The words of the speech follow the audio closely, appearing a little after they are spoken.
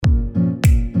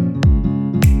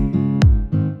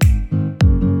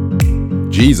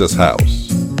Jesus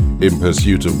House, in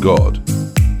pursuit of God,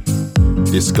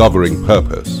 discovering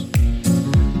purpose,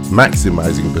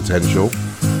 maximizing potential,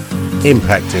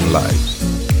 impacting lives.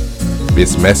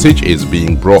 This message is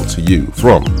being brought to you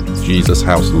from Jesus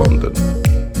House London.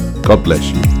 God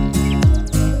bless you.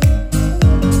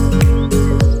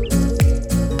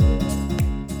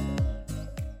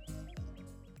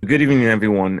 Good evening,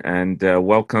 everyone, and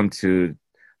welcome to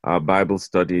our Bible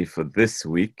study for this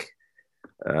week.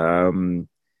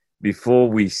 Before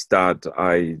we start,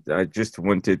 I just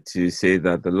wanted to say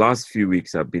that the last few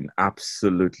weeks have been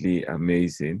absolutely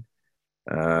amazing.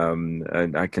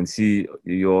 And I can see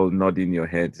you all nodding your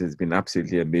heads. It's been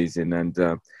absolutely amazing. And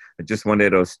I just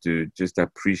wanted us to just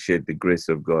appreciate the grace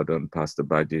of God on Pastor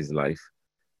Baji's life.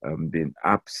 Been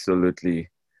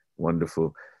absolutely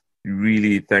wonderful.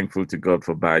 Really thankful to God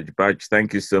for Baj. Baj,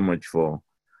 thank you so much for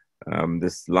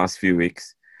this last few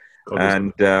weeks.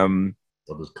 God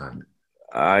was kind.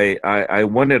 I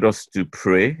wanted us to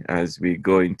pray as we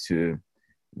go into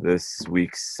this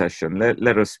week's session.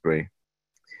 Let us pray.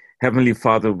 Heavenly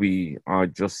Father, we are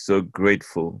just so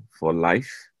grateful for life,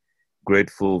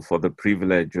 grateful for the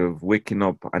privilege of waking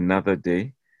up another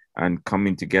day and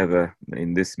coming together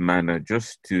in this manner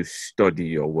just to study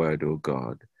your word, oh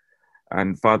God.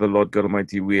 And Father, Lord God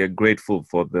Almighty, we are grateful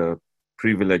for the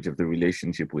privilege of the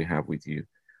relationship we have with you.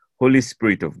 Holy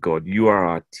Spirit of God, you are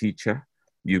our teacher.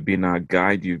 You've been our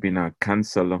guide. You've been our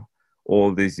counselor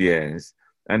all these years.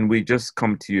 And we just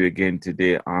come to you again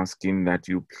today asking that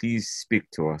you please speak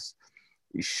to us.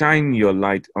 Shine your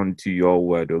light onto your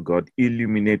word, oh God.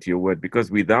 Illuminate your word, because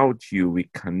without you,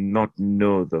 we cannot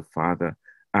know the Father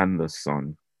and the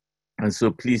Son. And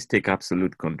so please take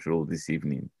absolute control this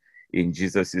evening. In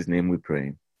Jesus' name we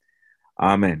pray.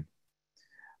 Amen.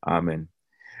 Amen.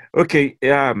 Okay.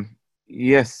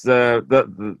 Yes.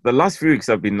 The last few weeks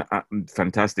have been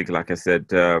fantastic. Like I said,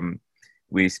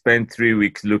 we spent 3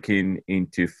 weeks looking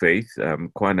into faith,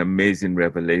 quite amazing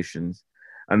revelations.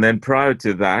 And then prior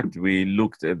to that, we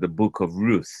looked at the book of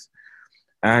Ruth.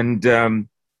 And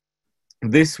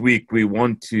this week, we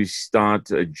want to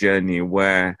start a journey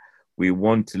where we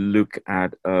want to look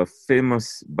at a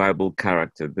famous Bible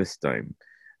character this time.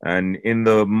 And in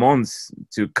the months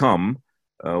to come,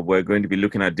 we're going to be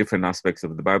looking at different aspects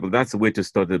of the Bible. That's the way to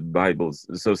study the Bibles.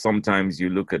 So sometimes you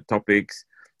look at topics,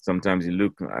 sometimes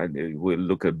we'll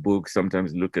look at books,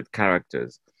 sometimes look at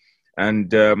characters.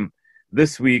 And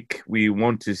this week, we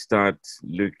want to start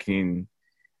looking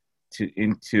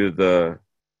into the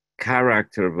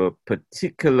character of a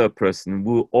particular person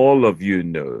who all of you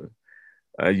know.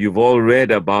 You've all read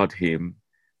about him.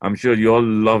 I'm sure you all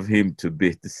love him to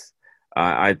bits.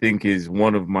 I think he's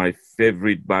one of my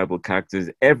favorite Bible characters.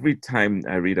 Every time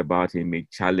I read about him,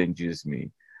 it challenges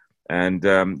me. And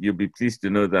you'll be pleased to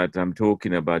know that I'm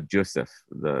talking about Joseph,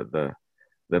 the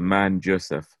man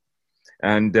Joseph.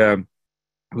 And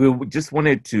we just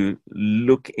wanted to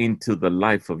look into the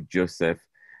life of Joseph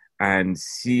and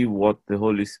see what the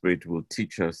Holy Spirit will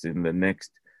teach us in the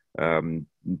next 2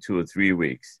 or 3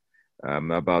 weeks.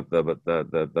 About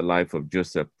the life of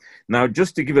Joseph. Now,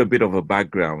 just to give a bit of a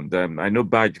background, I know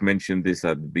Baj mentioned this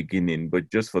at the beginning, but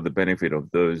just for the benefit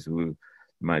of those who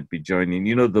might be joining,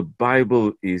 the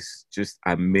Bible is just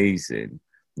amazing,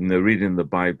 reading the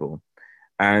Bible.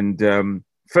 And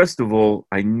first of all,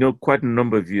 I know quite a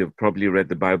number of you have probably read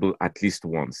the Bible at least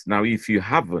once. Now, if you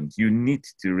haven't, you need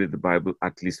to read the Bible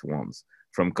at least once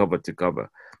from cover to cover,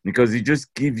 because it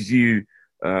just gives you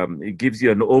an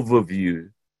overview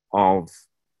of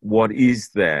what is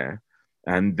there,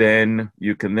 and then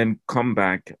you can then come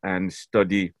back and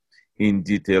study in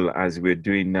detail as we're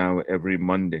doing now every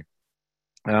Monday.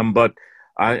 But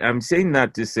I'm saying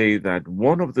that to say that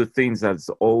one of the things that's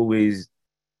always,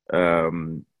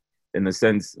 in a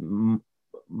sense,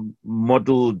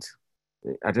 muddled,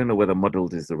 I don't know whether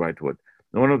muddled is the right word.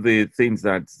 One of the things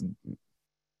that's,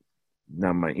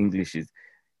 now my English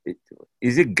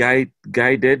is it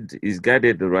guided? Is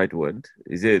guided the right word?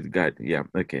 Is it guide? Yeah.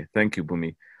 Okay. Thank you,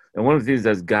 Bumi. And one of the things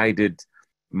that's guided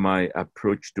my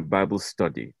approach to Bible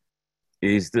study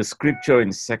is the scripture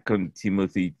in 2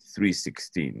 Timothy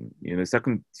 3:16.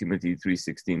 2 Timothy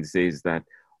 3:16 says that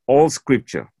all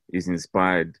scripture is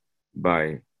inspired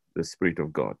by the Spirit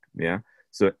of God. Yeah.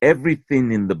 So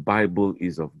everything in the Bible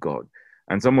is of God.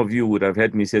 And some of you would have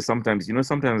heard me say sometimes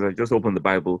I just open the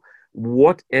Bible.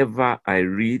 Whatever I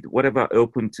read, whatever I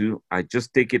open to, I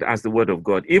just take it as the word of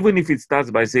God. Even if it starts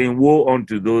by saying, woe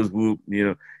unto those who,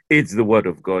 it's the word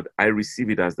of God. I receive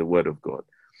it as the word of God.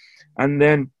 And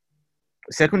then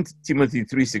 2 Timothy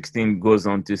 3:16 goes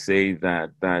on to say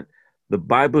that the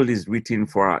Bible is written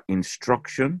for our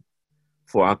instruction,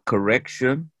 for our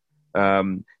correction,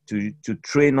 to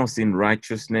train us in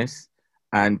righteousness,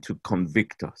 and to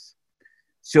convict us.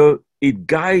 So it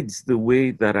guides the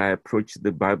way that I approach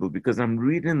the Bible, because I'm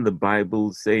reading the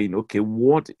Bible saying, okay,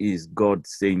 what is God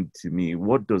saying to me?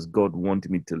 What does God want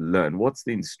me to learn? What's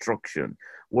the instruction?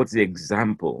 What's the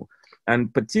example?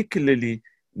 And particularly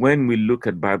when we look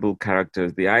at Bible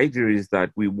characters, the idea is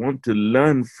that we want to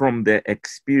learn from their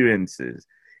experiences.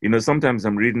 You know, sometimes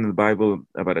I'm reading the Bible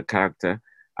about a character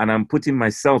and I'm putting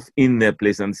myself in their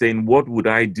place and saying, what would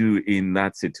I do in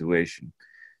that situation?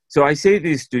 So I say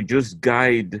this to just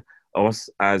guide us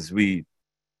as we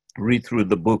read through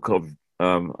the book of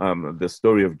the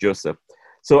story of Joseph.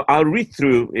 So I'll read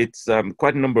through, it's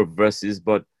quite a number of verses,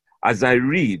 but as I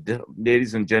read,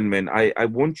 ladies and gentlemen, I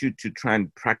want you to try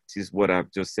and practice what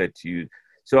I've just said to you.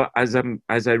 So as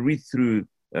I read through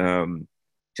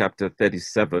chapter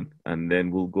 37, and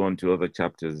then we'll go on to other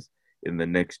chapters in the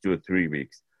next 2 or 3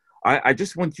 weeks, I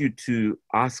just want you to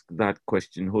ask that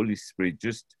question, Holy Spirit,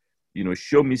 just, you know,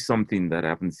 show me something that I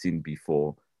haven't seen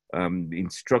before,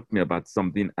 instruct me about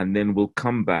something, and then we'll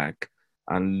come back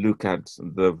and look at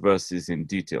the verses in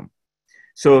detail.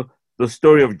 So the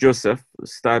story of Joseph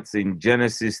starts in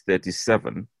Genesis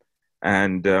 37,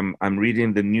 and I'm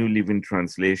reading the New Living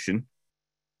Translation.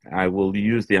 I will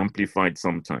use the Amplified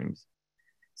sometimes.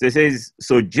 So it says,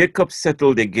 so Jacob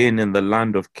settled again in the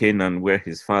land of Canaan, where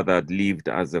his father had lived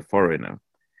as a foreigner.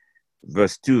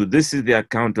 Verse 2, this is the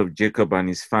account of Jacob and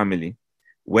his family.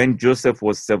 When Joseph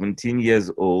was 17 years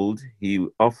old, he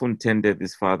often tended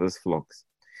his father's flocks.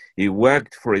 He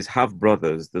worked for his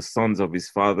half-brothers, the sons of his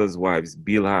father's wives,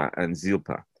 Bilhah and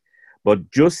Zilpah.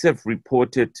 But Joseph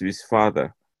reported to his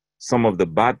father some of the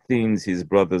bad things his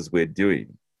brothers were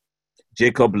doing.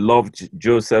 Jacob loved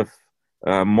Joseph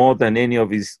more than any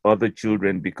of his other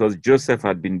children, because Joseph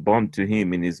had been born to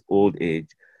him in his old age.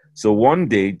 So one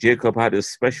day, Jacob had a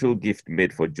special gift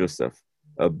made for Joseph,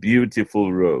 a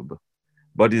beautiful robe.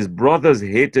 But his brothers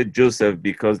hated Joseph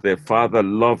because their father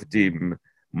loved him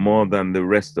more than the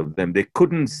rest of them. They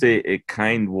couldn't say a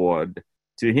kind word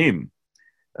to him.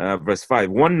 Verse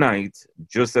 5, one night,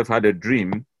 Joseph had a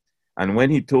dream, and when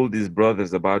he told his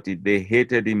brothers about it, they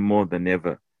hated him more than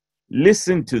ever.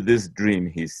 Listen to this dream,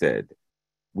 he said.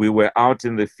 We were out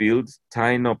in the fields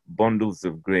tying up bundles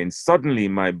of grain. Suddenly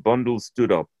my bundles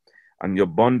stood up, and your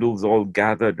bundles all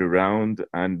gathered around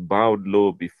and bowed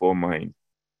low before mine.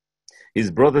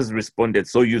 His brothers responded,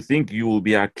 so you think you will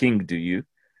be our king, do you?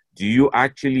 Do you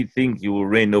actually think you will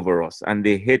reign over us? And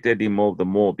they hated him all the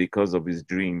more because of his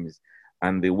dreams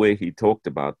and the way he talked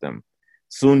about them.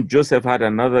 Soon Joseph had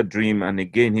another dream, and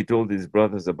again he told his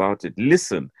brothers about it.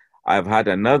 Listen, I've had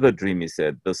another dream, he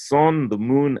said. The sun, the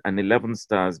moon, and 11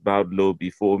 stars bowed low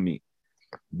before me.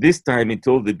 This time he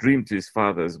told the dream to his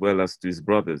father as well as to his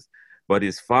brothers. But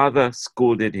his father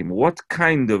scolded him. What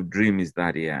kind of dream is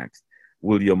that, he asked.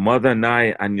 Will your mother and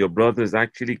I and your brothers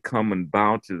actually come and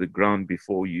bow to the ground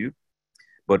before you?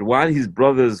 But while his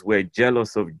brothers were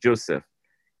jealous of Joseph,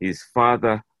 his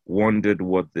father wondered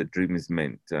what the dreams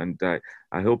meant. And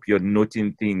I hope you're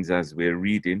noting things as we're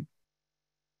reading.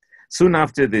 Soon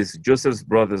after this, Joseph's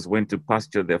brothers went to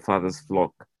pasture their father's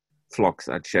flocks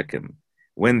at Shechem.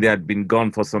 When they had been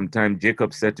gone for some time,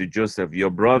 Jacob said to Joseph, your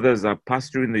brothers are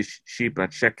pasturing the sheep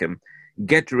at Shechem.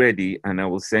 Get ready, and I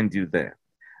will send you there.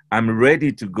 I'm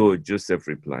ready to go, Joseph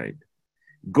replied.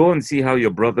 Go and see how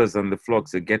your brothers and the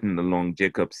flocks are getting along,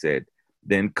 Jacob said.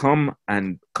 Then come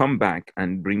back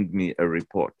and bring me a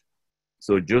report.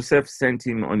 So Joseph sent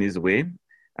him on his way,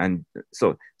 and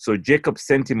so Jacob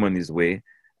sent him on his way,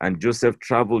 and Joseph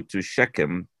traveled to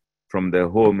Shechem from their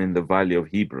home in the valley of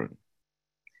Hebron.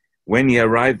 When he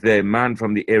arrived there, a man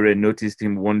from the area noticed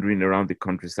him wandering around the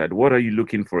countryside. What are you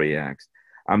looking for, he asked.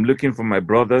 I'm looking for my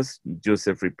brothers,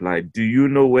 Joseph replied. Do you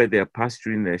know where they are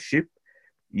pasturing their sheep?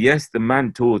 Yes, the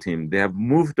man told him. They have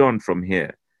moved on from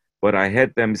here. But I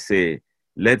heard them say,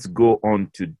 let's go on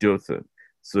to Dothan.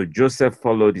 So Joseph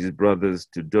followed his brothers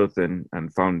to Dothan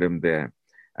and found them there.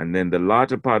 And then the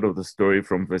latter part of the story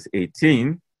from verse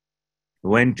 18,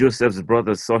 when Joseph's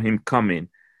brothers saw him coming,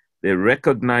 they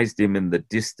recognized him in the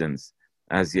distance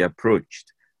as he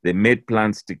approached. They made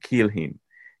plans to kill him.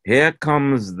 Here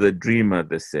comes the dreamer,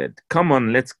 they said. Come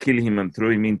on, let's kill him and throw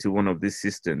him into one of these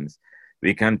cisterns.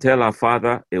 We can tell our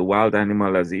father a wild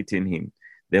animal has eaten him.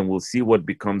 Then we'll see what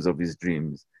becomes of his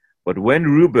dreams. But when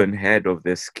Reuben heard of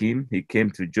their scheme, he came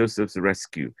to Joseph's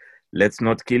rescue. Let's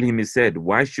not kill him, he said.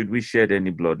 Why should we shed any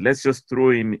blood? Let's just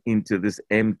throw him into this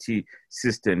empty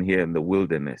cistern here in the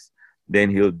wilderness.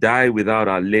 Then he'll die without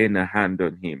our laying a hand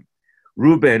on him.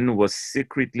 Reuben was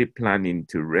secretly planning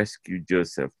to rescue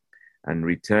Joseph and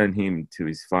return him to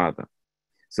his father.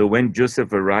 So when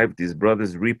Joseph arrived, his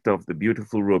brothers ripped off the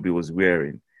beautiful robe he was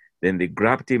wearing. Then they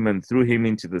grabbed him and threw him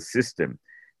into the cistern.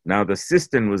 Now the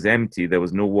cistern was empty, there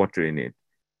was no water in it.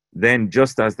 Then,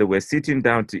 just as they were sitting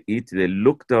down to eat, they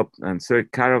looked up and saw a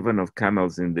caravan of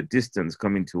camels in the distance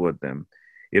coming toward them.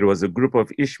 It was a group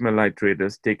of Ishmaelite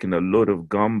traders taking a load of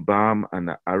gum, balm,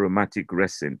 and aromatic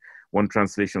resin. One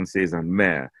translation says, and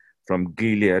myrrh, from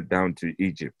Gilead down to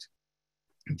Egypt.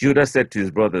 Judah said to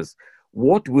his brothers,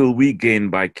 "What will we gain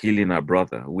by killing our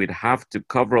brother? We'd have to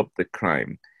cover up the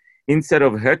crime. Instead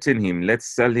of hurting him,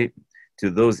 let's sell him to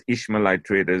those Ishmaelite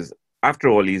traders. After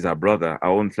all, he's our brother,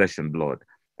 our own flesh and blood."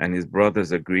 And his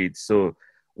brothers agreed. So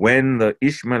when the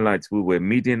Ishmaelites, who were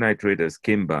Midianite traders,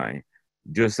 came by,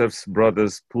 Joseph's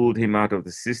brothers pulled him out of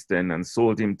the cistern and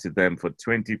sold him to them for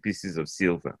 20 pieces of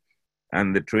silver.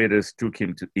 And the traders took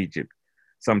him to Egypt.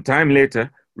 Some time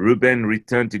later, Reuben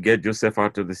returned to get Joseph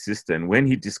out of the cistern. When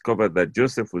he discovered that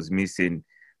Joseph was missing,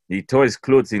 he tore his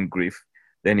clothes in grief.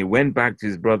 Then he went back to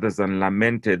his brothers and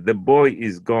lamented, "The boy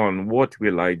is gone. What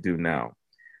will I do now?"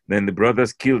 Then the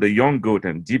brothers killed a young goat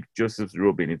and dipped Joseph's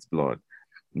robe in its blood.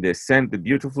 They sent the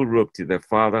beautiful robe to their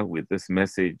father with this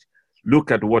message,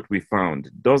 "Look at what we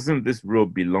found. Doesn't this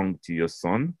robe belong to your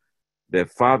son?" Their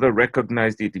father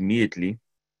recognized it immediately.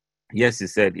 "Yes," he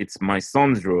said, "it's my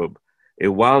son's robe. A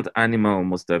wild animal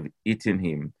must have eaten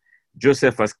him.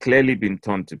 Joseph has clearly been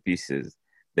torn to pieces."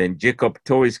 Then Jacob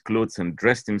tore his clothes and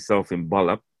dressed himself in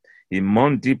burlap. He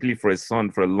mourned deeply for his son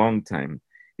for a long time.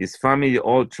 His family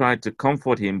all tried to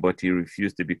comfort him, but he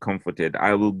refused to be comforted.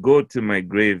 "I will go to my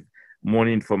grave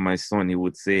mourning for my son," he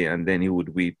would say, and then he would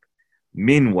weep.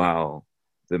 Meanwhile,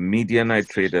 the Midianite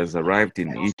traders arrived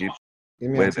in Egypt,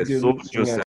 where they sold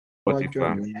Joseph to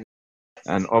Potiphar,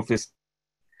 an officer.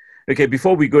 Okay,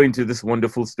 before we go into this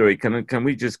wonderful story, can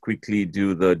we just quickly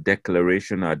do the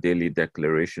declaration, our daily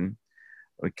declaration?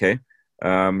 Okay.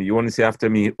 You want to say after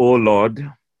me, "O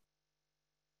Lord,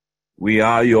 we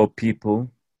are your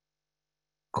people,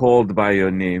 called by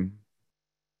your name.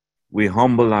 We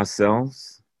humble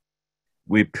ourselves,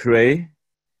 we pray,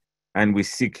 and we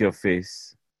seek your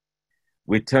face.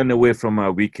 We turn away from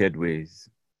our wicked ways.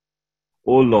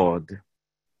 O Lord,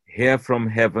 hear from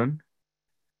heaven,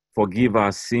 forgive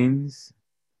our sins,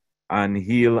 and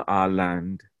heal our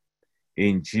land.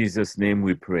 In Jesus' name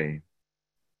we pray.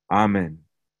 Amen."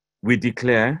 We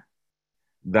declare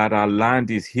that our land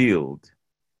is healed.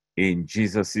 In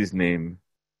Jesus' name,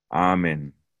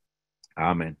 amen.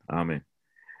 Amen. Amen.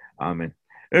 Amen.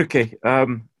 Okay.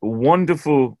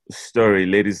 Wonderful story,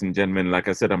 ladies and gentlemen. Like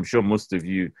I said, I'm sure most of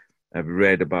you have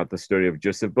read about the story of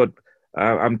Joseph, but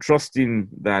I'm trusting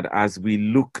that as we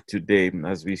look today,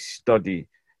 as we study,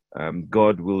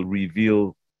 God will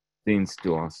reveal things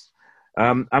to us.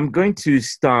 I'm going to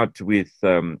start with,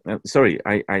 sorry,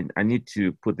 I need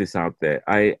to put this out there.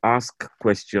 I ask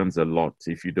questions a lot,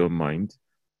 if you don't mind.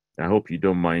 I hope you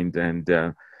don't mind. And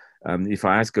if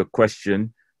I ask a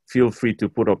question, feel free to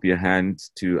put up your hand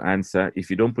to answer. If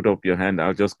you don't put up your hand,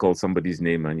 I'll just call somebody's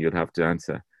name and you'll have to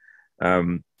answer.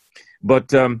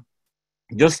 But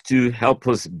just to help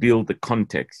us build the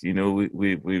context, you know,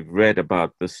 we've read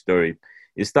about the story.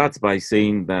 It starts by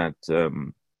saying that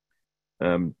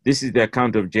this is the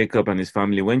account of Jacob and his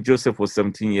family. When Joseph was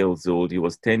 17 years old, he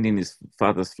was tending his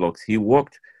father's flocks. He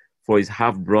worked for his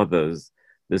half-brothers,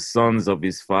 the sons of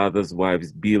his father's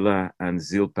wives, Bilhah and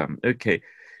Zilpah. Okay,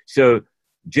 so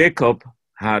Jacob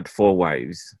had 4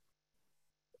 wives,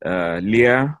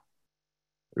 Leah,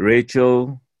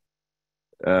 Rachel,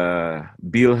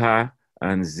 Bilhah,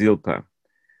 and Zilpah.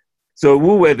 So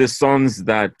who were the sons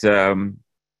that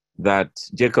that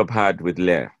Jacob had with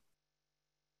Leah?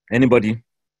 Anybody?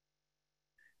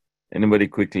 Anybody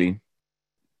quickly?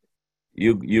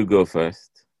 You go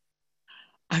first.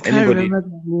 I can't remember their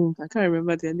name. I can't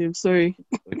remember their name. Sorry.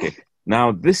 Okay.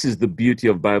 Now, this is the beauty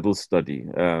of Bible study.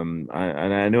 And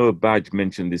I know Baj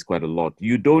mentioned this quite a lot.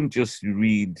 You don't just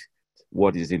read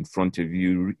what is in front of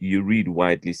you, you read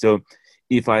widely. So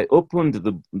if I opened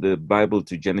the Bible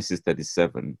to Genesis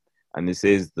 37, and it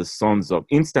says the sons of,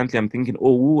 instantly I'm thinking,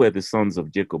 oh, who were the sons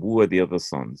of Jacob? Who were the other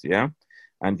sons? Yeah.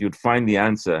 And you'd find the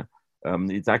answer.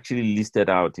 It's actually listed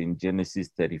out in Genesis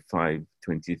 35,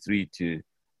 23 to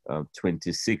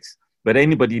 26. But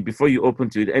anybody, before you open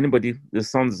to it, anybody, the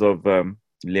sons of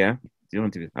Leah, do you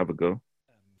want to have a go?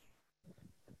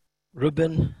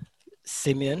 Reuben,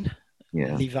 Simeon,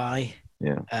 Yeah. Levi,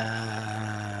 Yeah.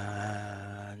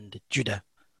 And Judah.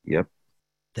 Yep.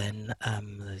 Then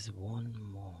there's one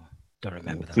more. Don't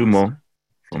remember them. 2 more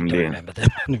from Don't Leah. remember them.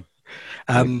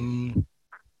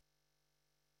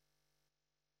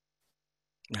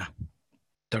 No,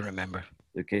 don't remember.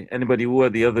 Okay. Anybody, who are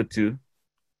the other 2?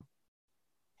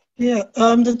 Yeah,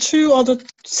 the two other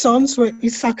sons were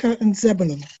Issachar and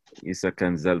Zebulun. Issachar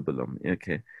and Zebulun,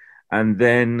 okay. And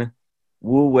then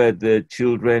who were the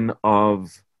children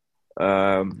of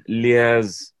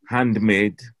Leah's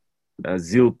handmaid,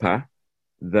 Zilpah,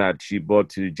 that she brought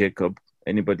to Jacob?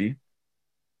 Anybody?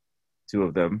 Two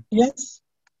of them? Yes.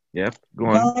 Yep, go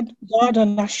on. Gad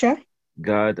and Asher.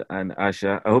 Gad and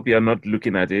Asher. I hope you're not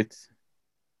looking at it.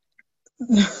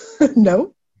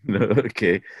 No. No,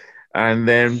 okay. And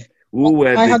then who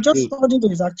were I had just studied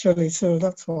it actually, so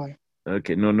that's why.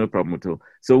 Okay, no problem at all.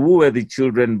 So who were the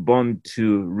children born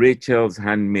to Rachel's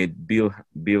handmaid, is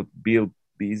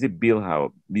it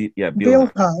Bilhah?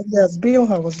 Bilhah, yes,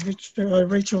 Bilhah was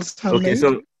Rachel's handmaid. Okay,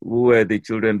 so who were the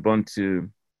children born to?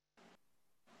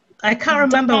 I can't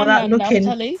remember without looking.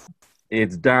 Naphtali.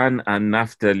 It's Dan and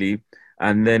Naphtali.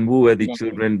 And then who were the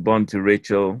children born to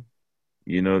Rachel?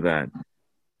 You know that.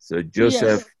 So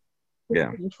Joseph,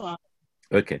 yes. Yeah.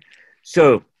 Okay,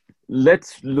 so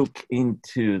let's look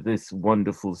into this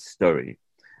wonderful story.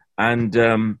 And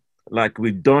like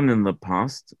we've done in the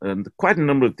past, and quite a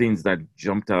number of things that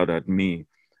jumped out at me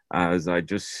as I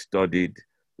just studied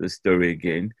the story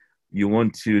again. You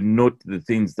want to note the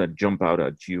things that jump out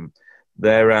at you.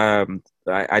 There are,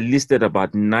 I listed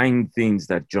about 9 things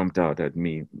that jumped out at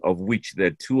me, of which there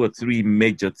are 2 or 3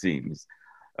 major themes.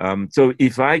 So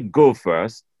if I go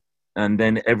first, and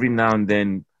then every now and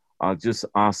then I'll just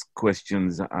ask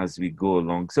questions as we go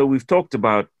along. So we've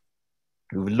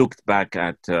looked back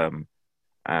at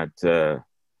the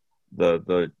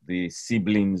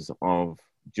siblings of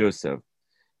Joseph.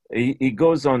 He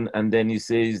goes on and then he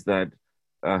says that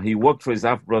he worked for his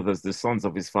half-brothers, the sons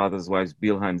of his father's wives,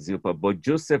 Bilhah and Zilpah, but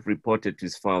Joseph reported to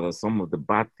his father some of the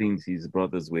bad things his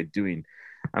brothers were doing.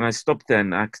 And I stopped there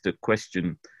and asked a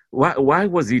question. Why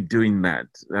was he doing that?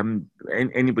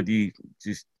 Anybody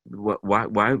just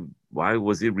why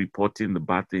was he reporting the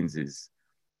bad things his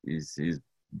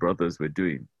brothers were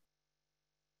doing?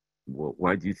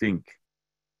 Why do you think?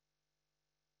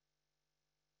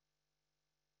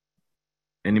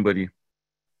 Anybody?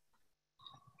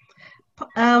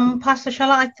 Pastor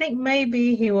Shala, I think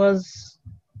maybe he was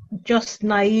just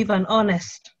naive and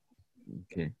honest.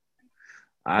 Okay.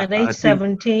 At age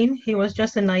 17, he was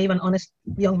just a naive and honest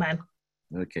young man.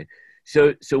 Okay.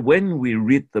 So when we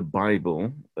read the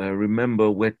Bible,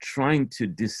 remember, we're trying to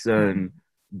discern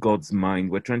God's mind.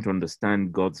 We're trying to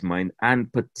understand God's mind,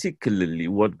 and particularly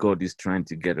what God is trying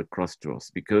to get across to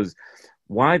us. Because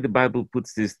why the Bible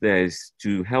puts this there is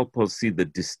to help us see the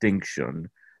distinction.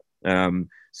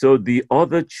 So the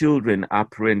other children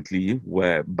apparently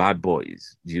were bad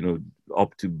boys,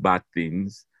 up to bad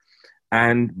things.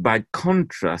 And by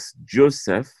contrast,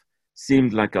 Joseph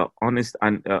seemed like an honest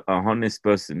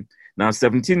person. Now,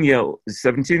 17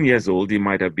 years old, he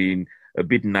might have been a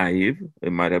bit naive. He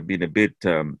might have been a bit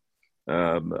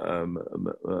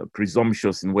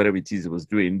presumptuous in whatever it is he was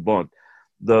doing. But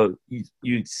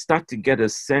you start to get a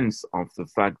sense of the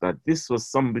fact that this was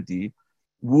somebody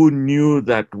who knew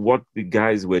that what the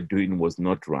guys were doing was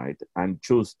not right and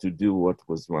chose to do what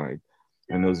was right,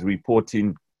 and was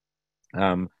reporting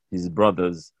his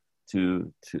brothers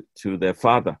to their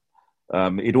father.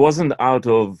 It wasn't out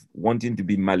of wanting to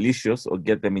be malicious or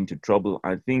get them into trouble.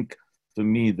 I think for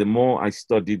me, the more I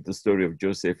studied the story of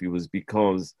Joseph, it was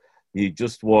because he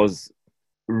just was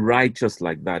righteous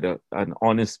like that, an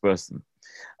honest person.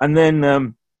 And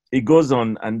then it goes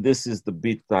on, and this is the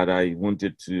bit that I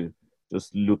wanted to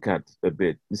just look at a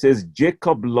bit. It says,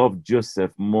 Jacob loved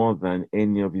Joseph more than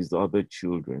any of his other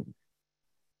children,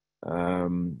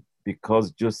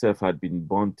 because Joseph had been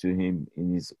born to him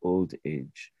in his old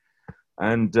age.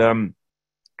 And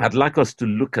I'd like us to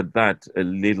look at that a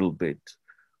little bit.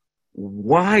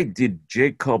 Why did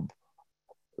Jacob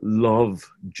love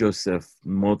Joseph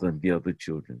more than the other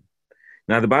children?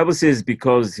 Now, the Bible says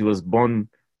because he was born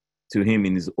to him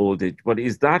in his old age, but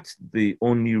is that the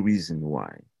only reason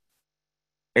why?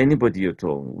 Anybody at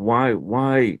all?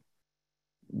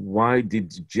 Why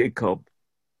did Jacob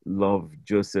love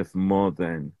Joseph more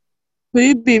than? Would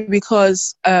it be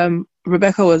because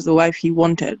Rebecca was the wife he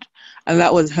wanted, and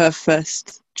that was her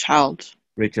first child?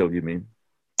 Rachel, you mean?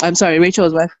 I'm sorry, Rachel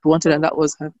was the wife he wanted, and that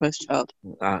was her first child.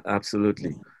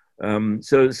 Absolutely. Even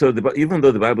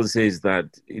though the Bible says that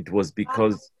it was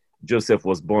because Joseph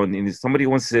was born in somebody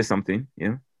wants to say something,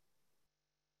 yeah?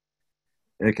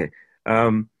 Okay.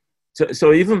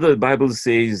 So even though the Bible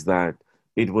says that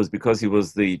it was because he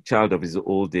was the child of his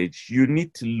old age, you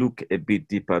need to look a bit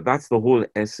deeper. That's the whole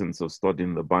essence of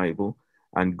studying the Bible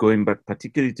and going back,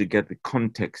 particularly to get the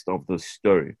context of the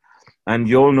story. And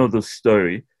you all know the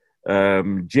story.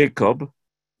 Jacob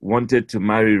wanted to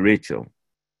marry Rachel.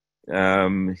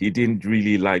 he didn't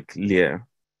really like Leah.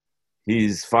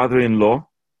 His father-in-law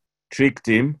tricked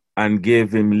him and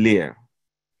gave him Leah.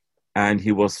 And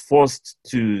he was forced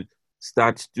to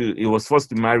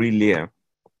marry Leah.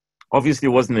 Obviously,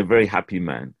 he wasn't a very happy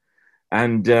man.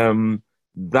 And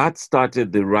that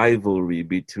started the rivalry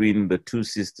between the two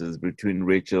sisters, between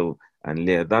Rachel and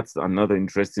Leah. That's another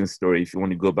interesting story if you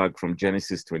want to go back from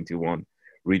Genesis 21,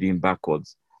 reading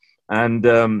backwards. And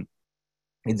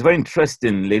it's very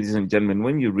interesting, ladies and gentlemen,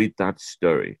 when you read that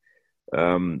story,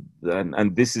 and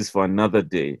this is for another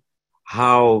day,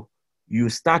 how you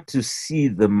start to see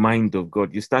the mind of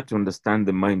God. You start to understand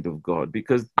the mind of God,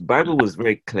 because the Bible was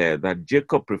very clear that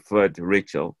Jacob preferred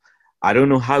Rachel. I don't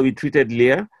know how he treated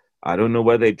Leah. I don't know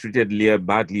whether he treated Leah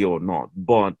badly or not,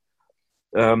 but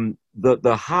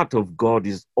the heart of God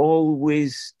is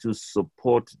always to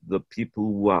support the people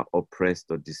who are oppressed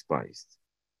or despised.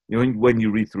 You know, when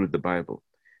you read through the Bible,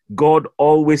 God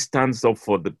always stands up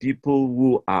for the people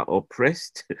who are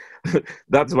oppressed.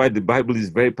 That's why the Bible is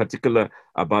very particular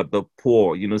about the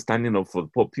poor, you know, standing up for the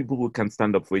poor, people who can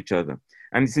stand up for each other.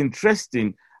 And it's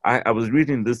interesting, I was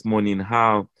reading this morning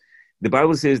how the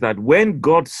Bible says that when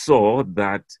God saw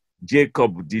that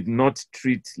Jacob did not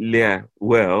treat Leah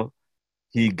well,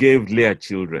 he gave Leah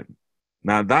children.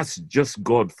 Now that's just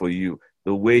God for you,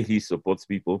 the way he supports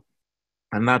people.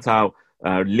 And that's how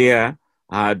Leah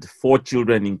had 4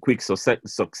 children in quick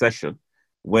succession.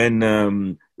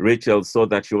 When Rachel saw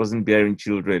that she wasn't bearing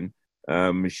children,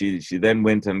 she then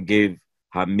went and gave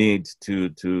her maid to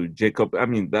Jacob. I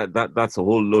mean, that's a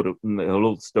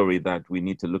whole story that we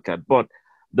need to look at. But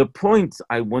the point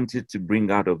I wanted to bring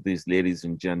out of this, ladies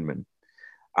and gentlemen,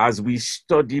 as we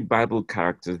study Bible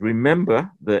characters,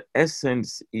 remember the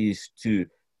essence is to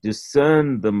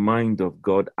discern the mind of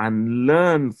God and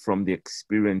learn from the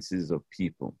experiences of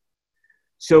people.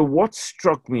 So what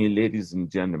struck me, ladies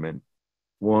and gentlemen,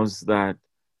 was that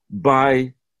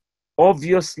by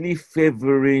obviously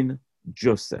favoring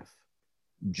Joseph,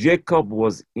 Jacob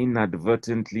was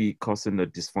inadvertently causing a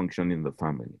dysfunction in the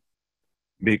family.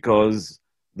 Because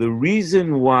the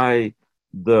reason why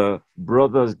the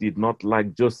brothers did not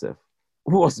like Joseph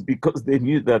was because they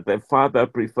knew that their father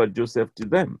preferred Joseph to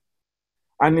them.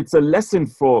 And it's a lesson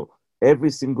for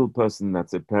every single person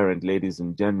that's a parent, ladies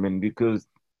and gentlemen, because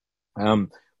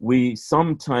we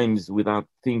sometimes, without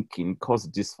thinking, cause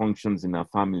dysfunctions in our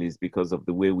families because of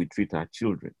the way we treat our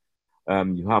children.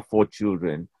 You have 4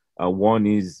 children. One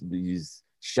is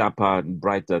sharper and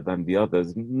brighter than the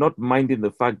others, not minding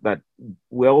the fact that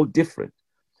we're all different.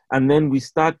 And then we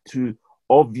start to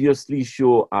obviously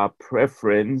show our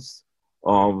preference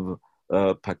of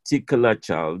a particular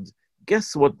child.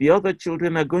 Guess what? The other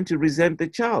children are going to resent the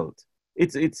child.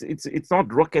 It's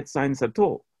not rocket science at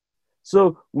all.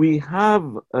 So we have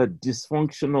a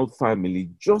dysfunctional family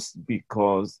just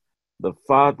because the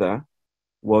father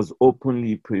was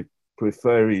openly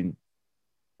preferring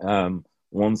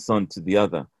one son to the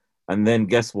other. And then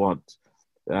guess what?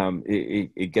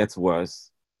 It gets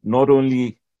worse. Not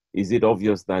only is it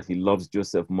obvious that he loves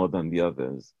Joseph more than the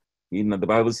others, the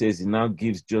Bible says he now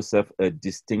gives Joseph a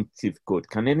distinctive coat.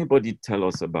 Can anybody tell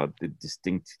us about the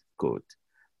distinctive coat?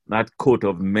 That coat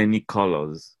of many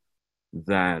colors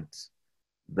that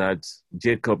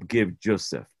Jacob gave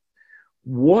Joseph.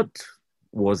 What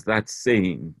was that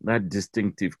saying, that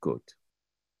distinctive coat?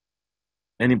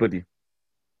 Anybody?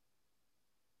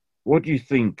 What do you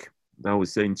think that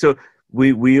was saying? So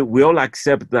we all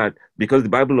accept that because the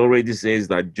Bible already says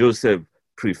that Joseph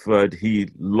he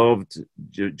loved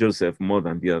Joseph more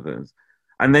than the others,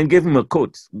 and then gave him a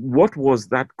coat. What was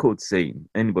that coat saying?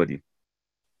 Anybody?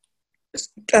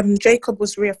 Jacob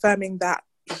was reaffirming that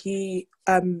he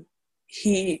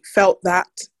felt that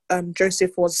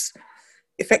Joseph was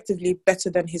effectively better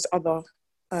than his other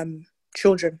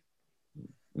children.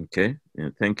 Okay, yeah,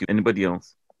 thank you. Anybody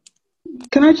else?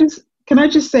 Can I just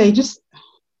say,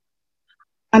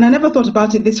 and I never thought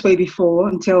about it this way before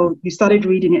until you started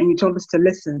reading it and you told us to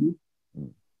listen.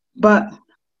 But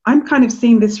I'm kind of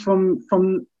seeing this from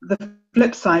the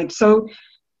flip side. So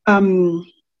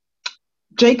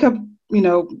Jacob, you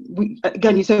know,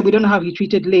 you said we don't know how he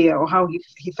treated Leah or how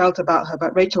he felt about her,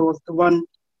 but Rachel was the one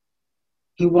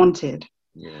he wanted.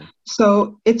 Yeah.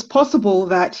 So it's possible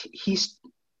that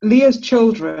Leah's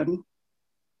children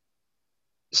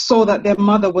saw that their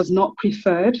mother was not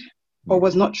preferred or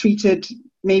was not treated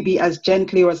maybe as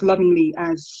gently or as lovingly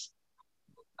as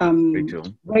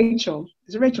Rachel.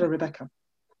 Is it Rachel or Rebecca?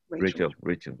 Rachel.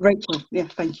 Yeah,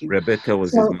 thank you. Rebecca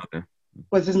was his mother.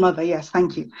 Was his mother, yes,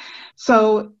 thank you.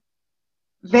 So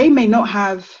they may not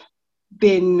have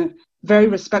been very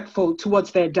respectful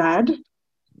towards their dad,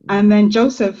 And then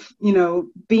Joseph,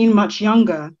 being much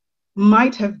younger,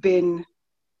 might have been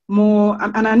more,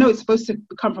 and I know it's supposed to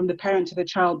come from the parent to the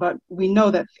child, but we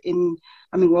know that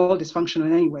we're all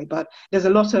dysfunctional anyway, but there's a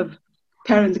lot of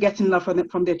parents getting love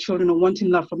from their children or wanting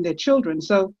love from their children.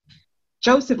 So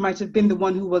Joseph might have been the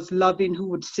one who was loving, who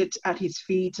would sit at his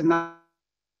feet and that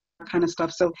kind of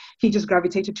stuff. So he just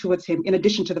gravitated towards him, in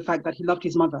addition to the fact that he loved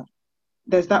his mother.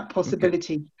 There's that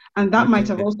possibility. Okay. And that might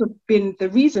have also been the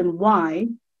reason why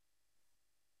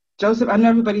Joseph, I know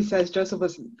everybody says Joseph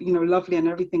was, lovely and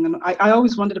everything. And I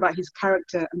always wondered about his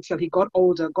character until he got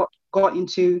older, got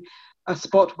into a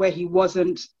spot where he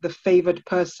wasn't the favored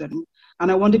person.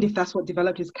 And I wondered if that's what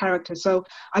developed his character. So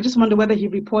I just wonder whether he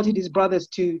reported his brothers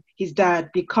to his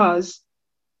dad because,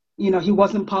 he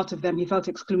wasn't part of them. He felt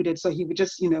excluded. So he would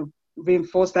just,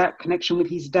 reinforce that connection with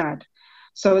his dad.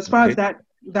 So as far as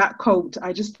that quote,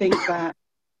 I just think that,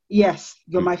 yes,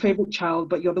 you're my favorite child,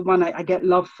 but you're the one I get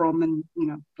love from, and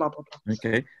blah blah blah.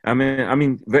 Okay, I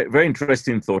mean, very, very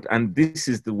interesting thought. And this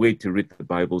is the way to read the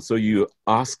Bible. So you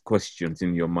ask questions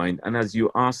in your mind, and as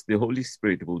you ask, the Holy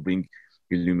Spirit will bring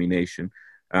illumination.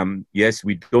 Yes,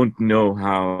 we don't know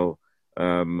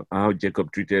how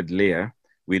Jacob treated Leah.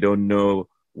 We don't know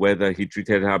whether he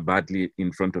treated her badly in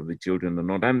front of the children or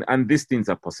not. And these things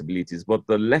are possibilities. But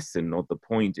the lesson or the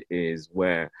point is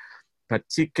where,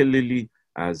 particularly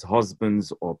as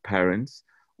husbands or parents,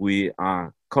 we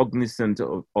are cognizant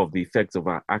of the effects of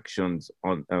our actions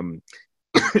on,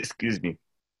 excuse me,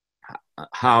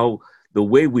 how the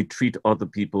way we treat other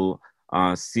people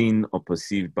are seen or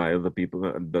perceived by other people,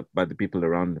 by the people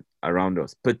around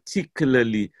us,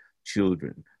 particularly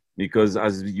children. Because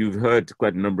as you've heard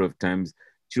quite a number of times,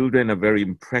 children are very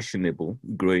impressionable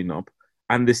growing up,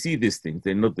 and they see these things,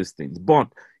 they know these things.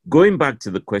 But going back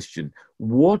to the question,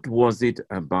 what was it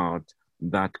about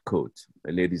that quote,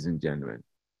 ladies and gentlemen?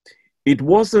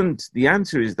 The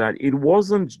answer is that it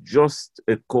wasn't just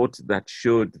a quote that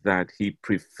showed that he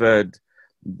preferred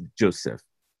Joseph.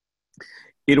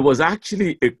 It was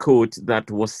actually a quote that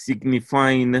was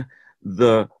signifying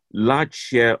the large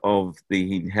share of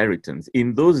the inheritance.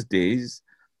 In those days,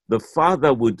 the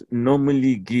father would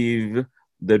normally give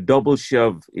the double share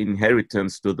of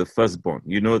inheritance to the firstborn.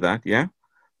 You know that, yeah?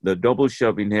 The double share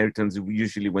of inheritance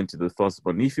usually went to the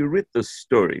firstborn. If you read the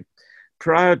story,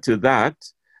 prior to that,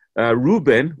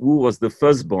 Reuben, who was the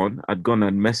firstborn, had gone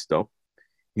and messed up.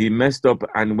 He messed up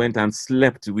and went and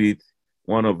slept with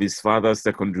one of his father's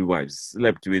secondary wives.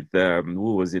 Slept with,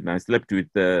 who was it now? Slept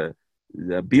with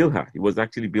Bilhah. It was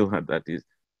actually Bilhah, that is.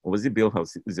 Or was it Bilhah?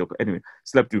 Anyway,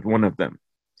 slept with one of them.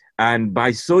 And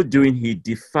by so doing, he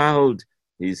defiled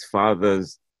his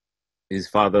father's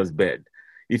bed.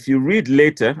 If you read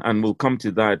later, and we'll come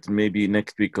to that maybe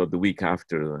next week or the week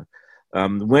after,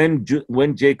 when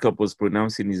Jacob was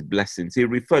pronouncing his blessings, he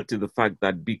referred to the fact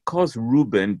that because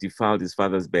Reuben defiled his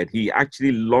father's bed, he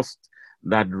actually lost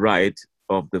that right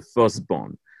of the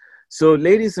firstborn. So,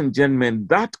 ladies and gentlemen,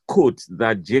 that quote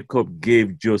that Jacob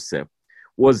gave Joseph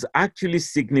was actually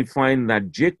signifying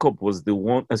that Joseph was the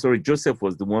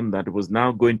one that was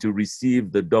now going to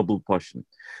receive the double portion.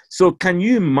 So can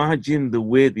you imagine the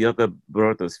way the other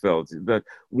brothers felt? That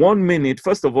 1 minute,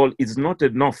 first of all, it's not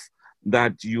enough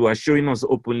that you are showing us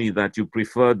openly that you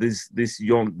prefer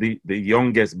the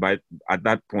youngest at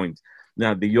that point,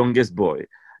 now the youngest boy.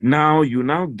 Now you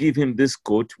now give him this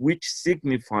quote, which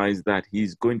signifies that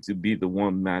he's going to be the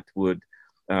one that would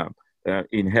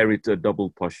inherit a double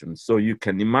portion. So you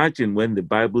can imagine when the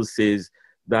Bible says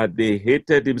that they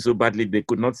hated him so badly, they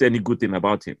could not say any good thing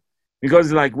about him.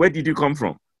 Because like, where did you come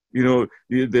from? The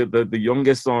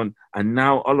youngest son, and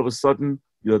now all of a sudden,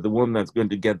 you're the one that's going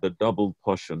to get the double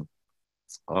portion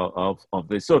of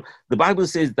this. So the Bible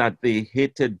says that they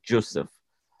hated Joseph.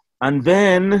 And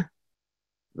then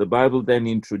the Bible then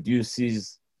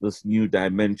introduces this new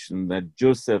dimension that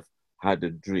Joseph had a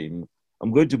dream.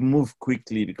 I'm going to move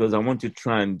quickly because I want to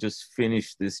try and just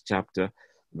finish this chapter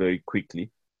very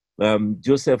quickly.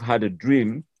 Joseph had a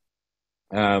dream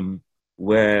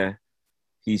where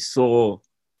he saw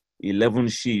 11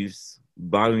 sheaves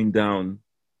bowing down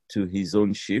to his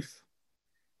own sheaf,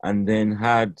 and then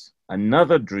had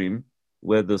another dream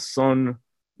where the sun,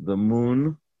 the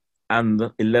moon, and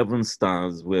the 11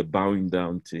 stars were bowing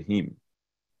down to him.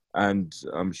 And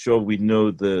I'm sure we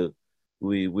know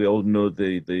we all know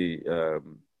the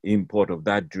import of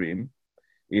that dream.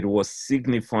 It was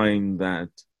signifying that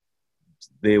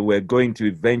they were going to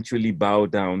eventually bow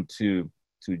down to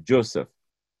Joseph.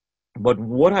 But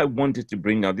what I wanted to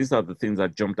bring out, these are the things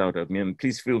that jumped out at me, and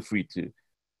please feel free to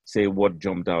say what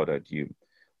jumped out at you.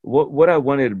 What I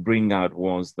wanted to bring out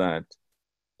was that,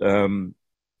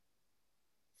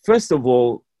 first of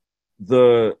all,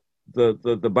 the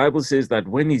Bible says that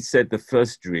when he said the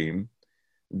first dream,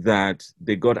 that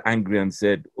they got angry and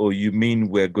said, "Oh, you mean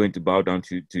we're going to bow down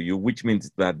to you?" Which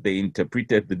means that they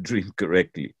interpreted the dream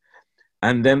correctly.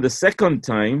 And then the second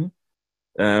time,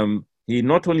 he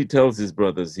not only tells his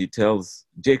brothers, he tells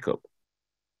Jacob.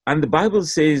 And the Bible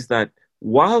says that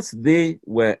whilst they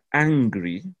were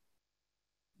angry,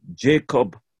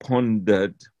 Jacob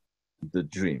pondered the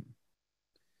dream.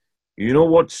 You know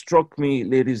what struck me,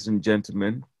 ladies and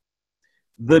gentlemen?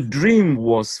 The dream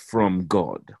was from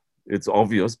God. It's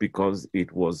obvious because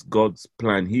it was God's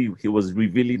plan. He was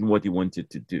revealing what he wanted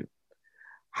to do.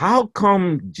 How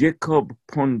come Jacob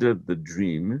pondered the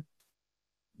dream,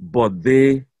 but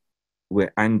they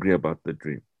were angry about the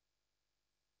dream?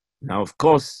 Now, of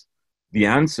course, the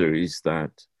answer is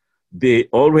that they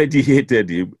already hated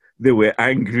him. They were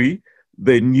angry.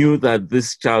 They knew that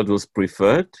this child was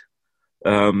preferred.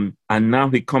 And now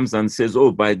he comes and says,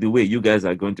 "Oh, by the way, you guys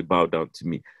are going to bow down to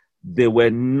me." They were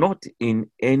not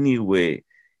in any way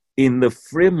in the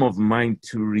frame of mind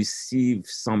to receive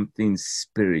something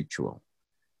spiritual.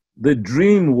 The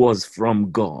dream was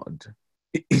from God.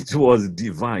 It was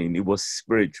divine. It was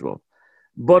spiritual.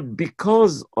 But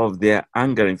because of their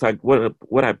anger, in fact,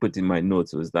 what I put in my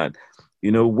notes was that,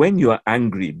 when you are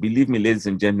angry, believe me, ladies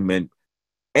and gentlemen,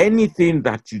 anything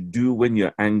that you do when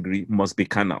you're angry must be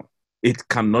carnal. It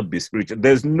cannot be spiritual.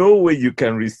 There's no way you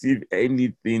can receive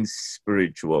anything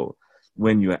spiritual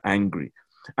when you're angry.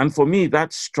 And for me,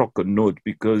 that struck a note,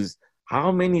 because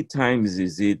how many times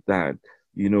is it that,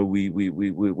 we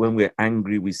when we're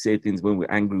angry, we say things when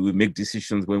we're angry, we make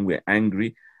decisions when we're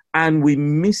angry, and we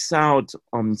miss out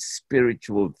on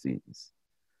spiritual things.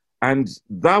 And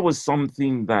that was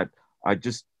something that I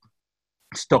just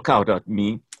stuck out at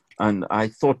me, and I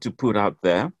thought to put out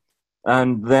there.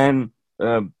 And then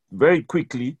very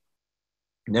quickly,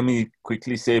 let me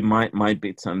quickly say my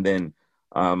bits, and then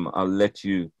I'll let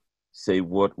you say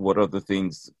what other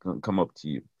things come up to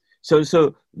you.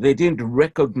 So they didn't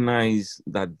recognize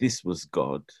that this was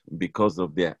God because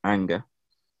of their anger.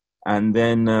 And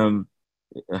then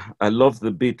I love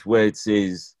the bit where it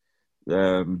says,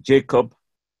 Jacob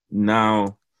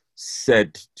now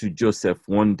said to Joseph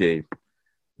one day,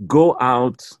 "Go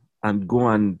out and go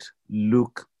and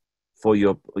look for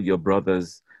your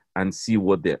brothers and see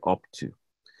what they're up to."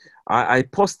 I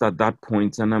paused at that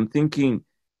point, and I'm thinking,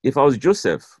 if I was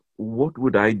Joseph, what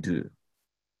would I do?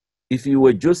 If you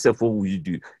were Joseph, what would you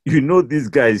do? These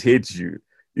guys hate you.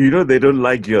 They don't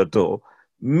like you at all.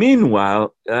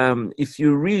 Meanwhile, if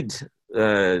you read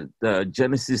the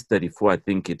Genesis 34, I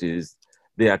think it is,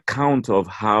 the account of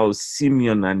how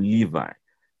Simeon and Levi,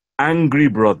 angry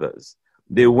brothers,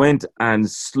 they went and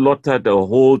slaughtered a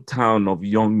whole town of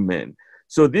young men.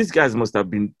 So these guys must have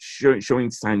been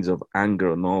showing signs of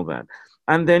anger and all that.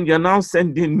 And then you're now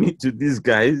sending me to these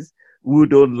guys who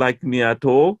don't like me at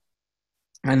all.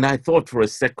 And I thought for a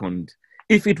second,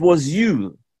 if it was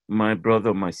you, my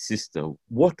brother, my sister,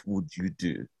 what would you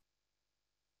do?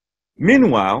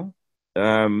 Meanwhile,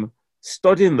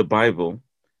 studying the Bible,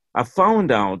 I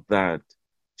found out that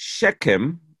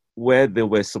Shechem, where they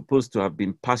were supposed to have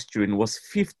been pasturing, was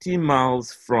 50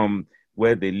 miles from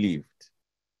where they lived.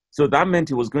 So that meant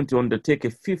he was going to undertake a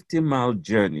 50-mile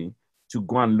journey to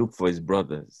go and look for his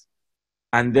brothers.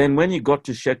 And then when he got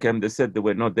to Shechem, they said they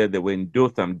were not there, they were in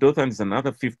Dothan. Dothan is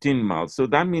another 15 miles. So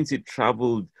that means he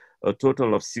traveled a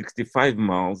total of 65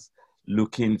 miles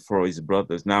looking for his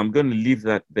brothers. Now, I'm going to leave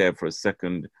that there for a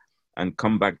second and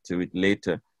come back to it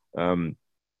later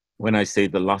when I say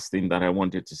the last thing that I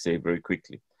wanted to say very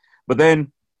quickly. But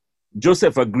then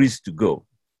Joseph agrees to go.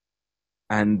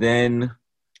 And then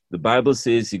the Bible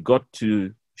says he got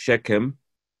to Shechem.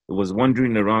 He was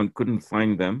wandering around, couldn't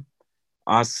find them.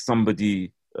 Asked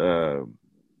somebody, have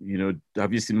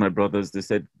you seen my brothers? They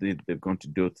said they've gone to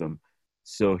Dothan.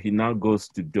 So he now goes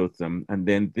to Dothan. And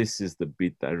then this is the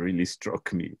bit that really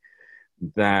struck me,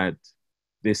 that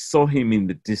they saw him in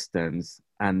the distance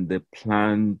and they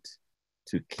planned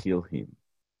to kill him.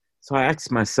 So I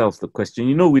asked myself the question,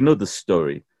 we know the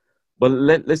story, but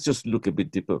let's just look a bit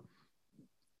deeper.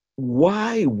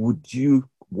 Why would you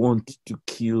want to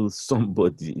kill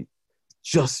somebody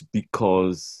just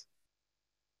because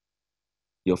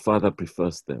your father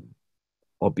prefers them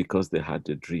or because they had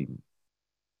a dream?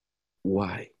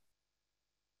 Why?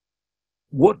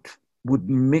 What would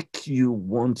make you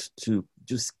want to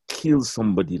just kill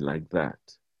somebody like that?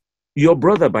 Your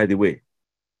brother, by the way,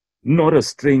 not a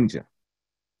stranger.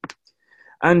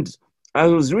 And I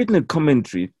was reading a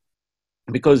commentary,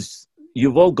 because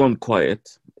you've all gone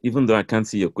quiet, even though I can't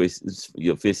see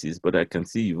your faces, but I can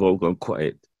see you've all gone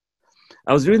quiet.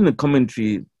 I was reading the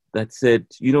commentary that said,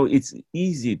 you know, it's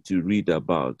easy to read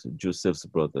about Joseph's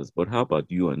brothers, but how about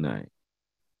you and I?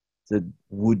 Said,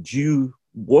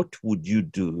 what would you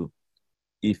do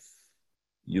if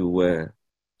you were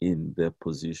in their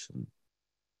position?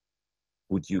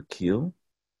 Would you kill?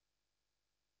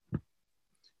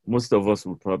 Most of us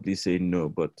would probably say no,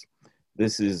 but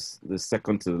this is the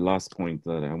second to the last point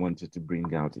that I wanted to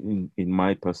bring out in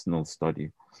my personal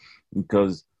study,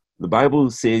 because the Bible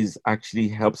says, actually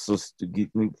helps to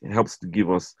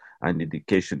give us an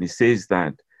indication. It says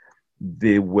that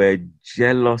they were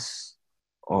jealous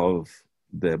of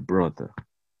their brother.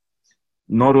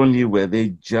 Not only were they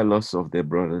jealous of their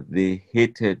brother, they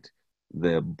hated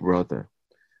their brother.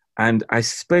 And I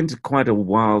spent quite a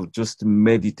while just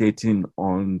meditating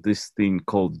on this thing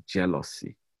called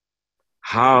jealousy.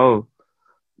 How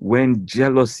when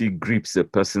jealousy grips a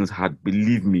person's heart,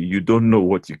 believe me, you don't know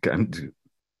what you can do.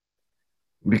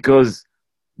 Because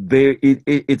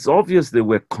it's obvious they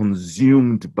were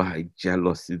consumed by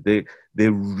jealousy. They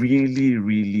really,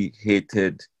 really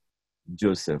hated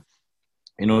Joseph.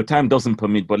 You know, time doesn't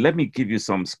permit, but let me give you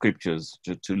some scriptures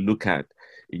to look at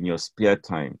in your spare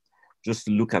time. Just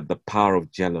to look at the power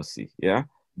of jealousy, yeah?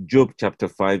 Job chapter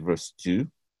 5, verse 2.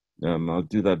 I'll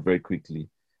do that very quickly.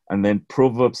 And then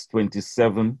Proverbs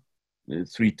 27,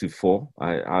 3 to 4.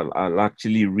 I'll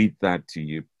actually read that to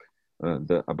you,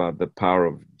 about the power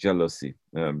of jealousy.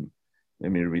 Let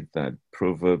me read that.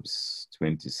 Proverbs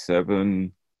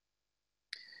 27,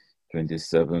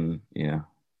 yeah.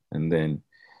 And then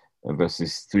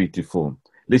verses 3 to 4.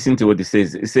 Listen to what it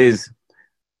says. It says,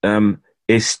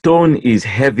 a stone is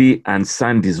heavy and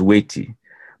sand is weighty,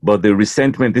 but the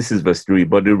resentment, this is verse 3,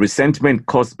 but the resentment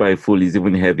caused by a fool is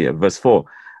even heavier. Verse 4,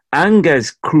 anger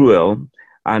is cruel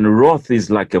and wrath is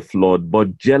like a flood,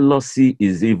 but jealousy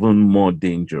is even more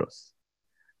dangerous.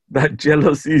 That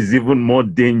jealousy is even more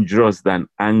dangerous than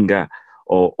anger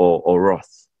or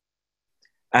wrath.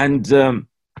 And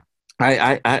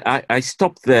I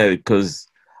stopped there because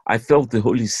I felt the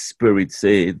Holy Spirit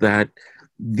say that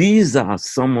these are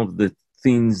some of the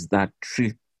things that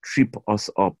trip us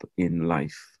up in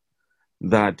life,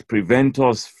 that prevent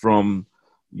us from,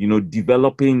 you know,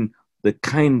 developing the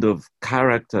kind of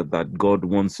character that God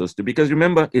wants us to. Because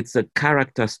remember, it's a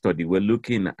character study. We're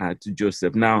looking at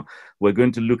Joseph. Now, we're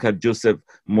going to look at Joseph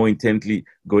more intently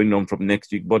going on from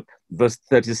next week. But verse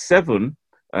 37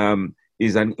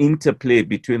 is an interplay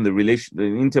between the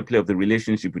interplay of the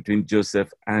relationship between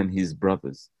Joseph and his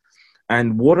brothers.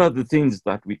 And what are the things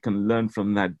that we can learn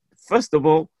from that? First of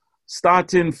all,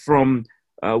 starting from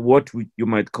what you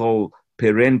might call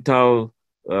parental,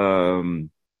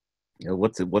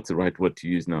 what's the right word to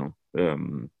use now?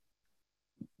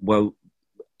 Well,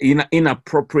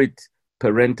 inappropriate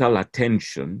parental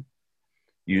attention.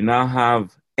 You now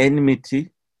have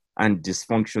enmity and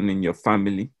dysfunction in your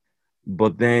family,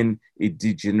 but then it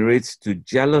degenerates to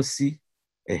jealousy,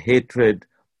 a hatred,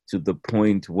 to the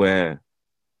point where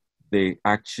they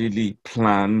actually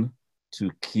plan to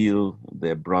kill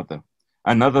their brother.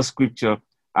 Another scripture,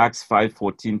 Acts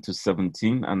 5:14 to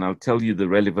 17, and I'll tell you the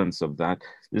relevance of that.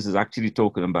 This is actually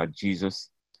talking about Jesus.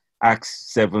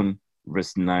 Acts 7,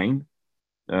 verse 9.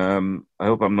 I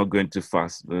hope I'm not going too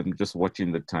fast, but I'm just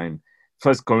watching the time.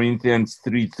 1 Corinthians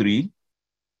 3:3,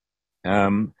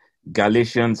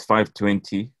 Galatians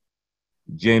 5:20,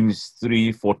 James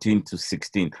 3:14 to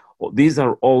 16. These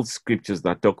are all scriptures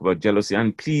that talk about jealousy.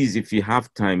 And please, if you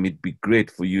have time, it'd be great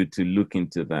for you to look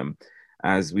into them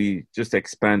as we just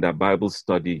expand our Bible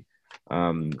study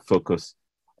focus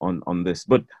on this.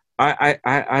 But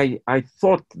I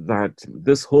thought that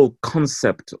this whole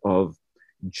concept of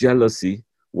jealousy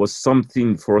was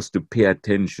something for us to pay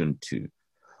attention to.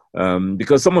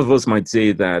 Because some of us might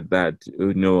say that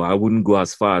you know, I wouldn't go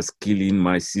as far as killing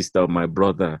my sister or my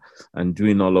brother and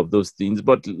doing all of those things.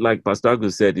 But like Pastor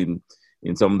Agus said in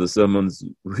some of the sermons,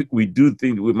 we do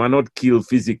think we might not kill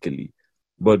physically,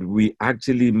 but we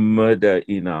actually murder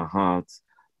in our hearts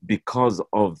because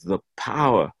of the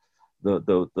power,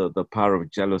 the power of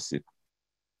jealousy.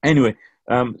 Anyway,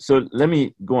 so let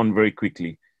me go on very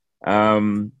quickly.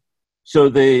 So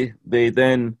they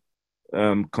then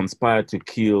conspired to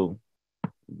kill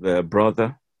their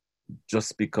brother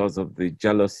just because of the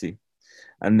jealousy.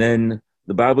 And then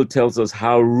the Bible tells us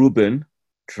how Reuben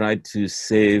tried to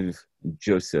save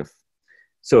Joseph.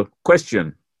 So,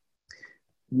 question,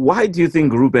 why do you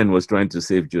think Reuben was trying to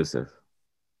save Joseph?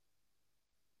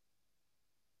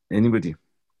 Anybody?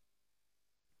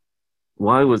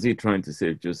 Why was he trying to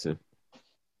save Joseph?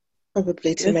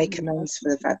 Probably to make amends for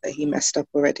the fact that he messed up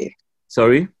already.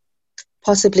 Sorry?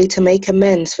 Possibly to make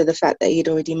amends for the fact that he'd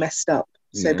already messed up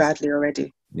so badly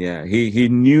already. Yeah, he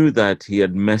knew that he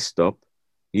had messed up.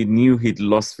 He knew he'd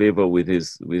lost favor with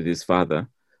his father,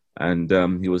 and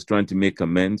he was trying to make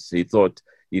amends. He thought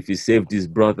if he saved his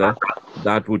brother,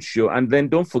 that would show. And then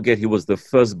don't forget, he was the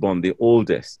firstborn, the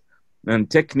oldest, and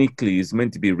technically he's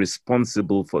meant to be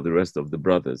responsible for the rest of the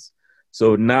brothers.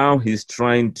 So now he's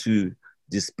trying to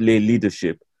display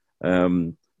leadership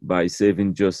by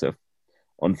saving Joseph.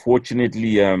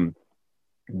 Unfortunately,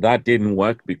 that didn't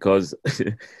work because.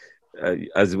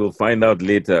 As we'll find out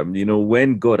later,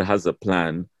 when God has a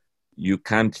plan, you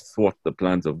can't thwart the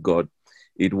plans of God.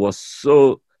 It was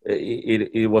such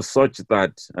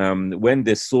that when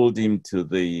they sold him to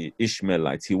the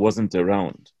Ishmaelites, he wasn't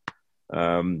around.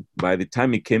 By the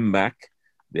time he came back,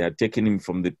 they had taken him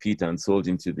from the pit and sold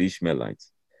him to the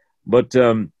Ishmaelites. But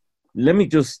let me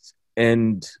just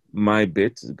end my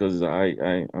bit because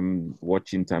I'm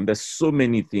watching time. There's so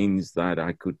many things that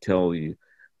I could tell you,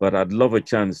 but I'd love a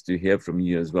chance to hear from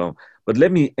you as well. But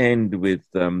let me end with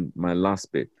my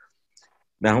last bit.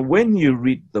 Now, when you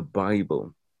read the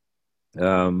Bible,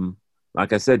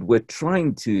 like I said, we're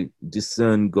trying to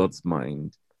discern God's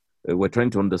mind. We're trying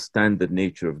to understand the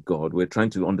nature of God. We're trying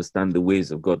to understand the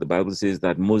ways of God. The Bible says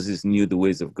that Moses knew the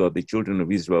ways of God. The children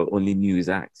of Israel only knew his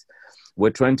acts. We're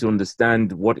trying to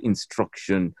understand what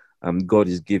instruction God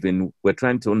is giving. We're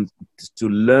trying to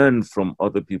learn from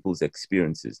other people's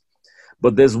experiences.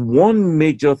 But there's one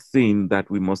major thing that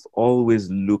we must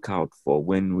always look out for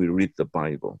when we read the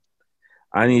Bible.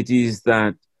 And it is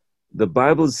that the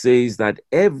Bible says that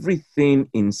everything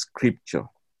in Scripture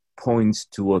points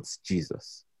towards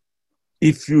Jesus.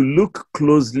 If you look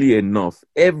closely enough,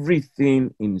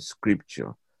 everything in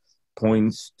Scripture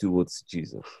points towards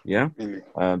Jesus. Yeah?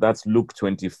 That's Luke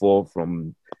 24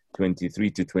 from 23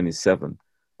 to 27.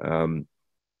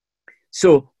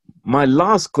 So my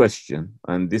last question,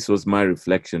 and this was my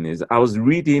reflection, is I was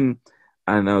reading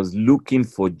and I was looking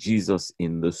for Jesus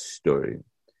in the story.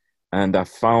 And I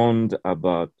found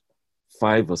about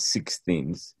 5 or 6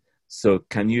 things. So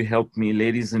can you help me,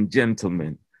 ladies and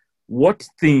gentlemen? What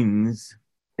things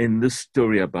in the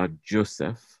story about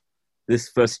Joseph, this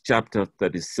first chapter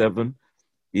 37,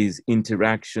 is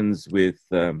interactions with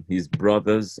his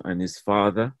brothers and his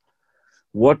father?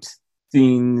 What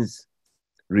things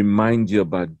remind you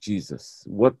about Jesus?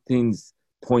 What things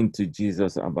point to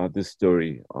Jesus about the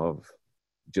story of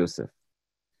Joseph?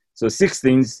 So 6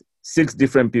 things, 6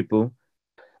 different people.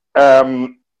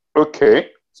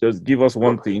 Okay. So give us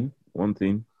one thing.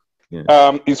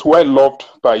 Yeah. He's well loved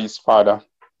by his father.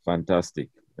 Fantastic.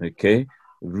 Okay.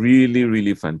 Really,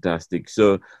 really fantastic.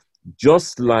 So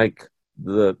just like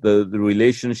the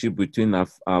relationship between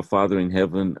our Father in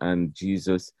heaven and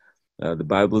Jesus, the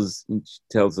Bible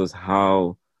tells us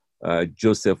how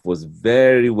Joseph was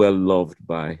very well loved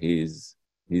by his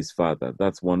father.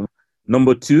 That's one.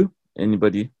 Number 2,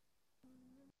 anybody?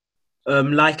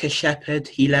 Like a shepherd,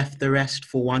 he left the rest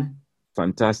for one.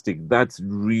 Fantastic. That's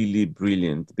really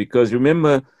brilliant. Because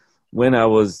remember when I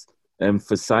was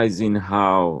emphasizing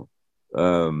how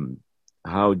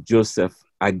Joseph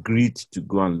agreed to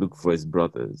go and look for his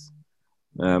brothers.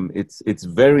 It's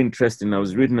very interesting. I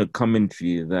was reading a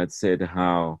commentary that said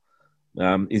how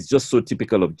it's just so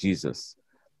typical of Jesus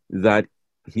that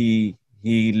he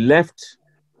left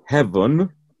heaven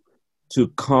to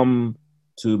come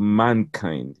to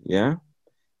mankind, yeah?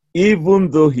 Even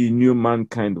though he knew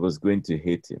mankind was going to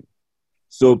hate him.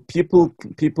 So people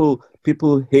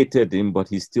hated him, but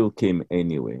he still came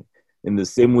anyway. In the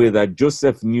same way that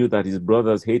Joseph knew that his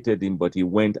brothers hated him, but he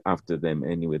went after them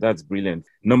anyway. That's brilliant.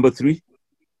 Number 3?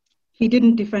 He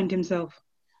didn't defend himself.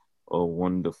 Oh,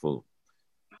 wonderful.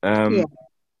 Yeah.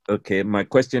 Okay, my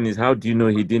question is, how do you know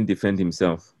he didn't defend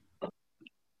himself?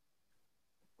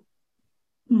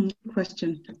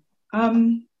 Question.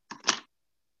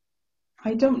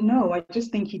 I don't know. I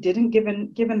just think he didn't,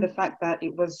 given the fact that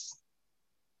it was,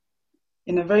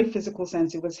 in a very physical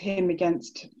sense, it was him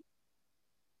against,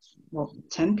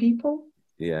 10 people?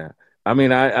 Yeah. I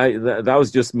mean, that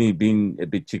was just me being a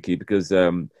bit cheeky because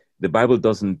the Bible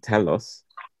doesn't tell us.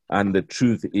 And the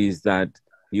truth is that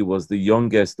he was the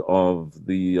youngest of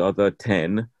the other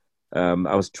 10.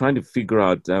 I was trying to figure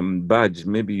out, Badge,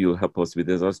 maybe you'll help us with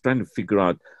this. I was trying to figure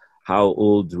out how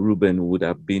old Reuben would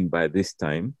have been by this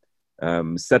time.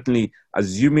 Certainly,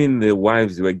 assuming the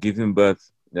wives were giving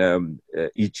birth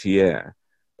each year,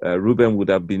 Reuben would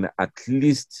have been at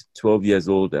least 12 years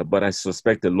older, but I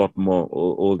suspect a lot more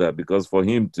older because for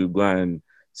him to go and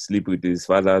sleep with his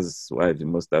father's wife, he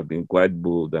must have been quite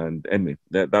bold. And anyway,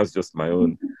 that's just my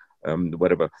own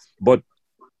whatever. But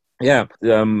yeah,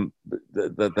 10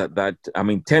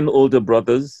 older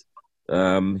brothers,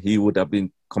 he would have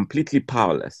been completely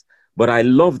powerless. But I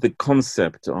love the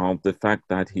concept of the fact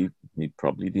that he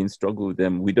probably didn't struggle with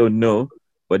them. We don't know.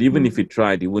 But even if he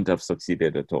tried, he wouldn't have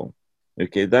succeeded at all.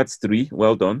 Okay, that's 3.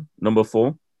 Well done. Number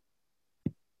 4.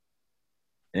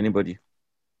 Anybody?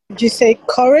 Did you say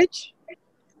courage?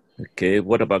 Okay,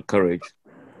 what about courage?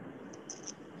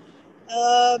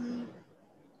 As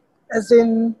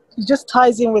in, it just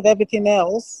ties in with everything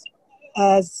else,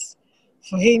 as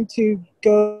for him to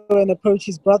go and approach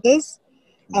his brothers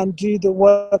and do the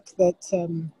work that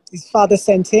his father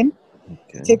sent him.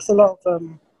 Okay. It takes a lot of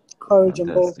courage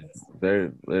and boldness.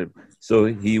 Very, very. So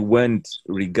he went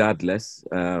regardless.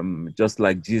 Just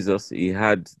like Jesus, he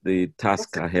had the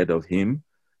task ahead of him,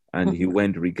 and he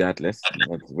went regardless.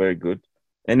 That's very good.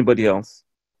 Anybody else?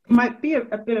 Might be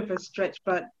a bit of a stretch,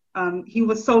 but he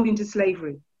was sold into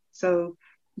slavery. So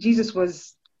Jesus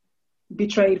was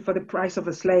betrayed for the price of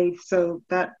a slave. So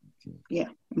that, yeah.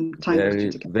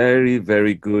 Very, very,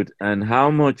 very good. And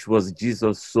how much was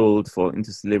Jesus sold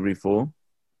into slavery for?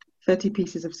 30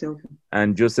 pieces of silver.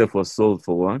 And Joseph was sold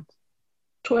for what?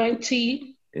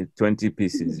 20. 20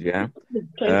 pieces, yeah.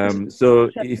 So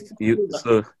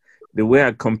the way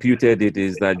I computed it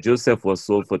is that Joseph was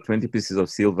sold for 20 pieces of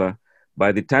silver.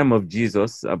 By the time of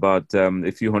Jesus, about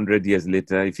a few hundred years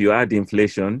later, if you add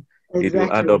inflation, it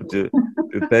will add up to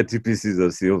 30 pieces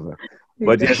of silver.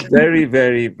 But it's very,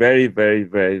 very, very, very,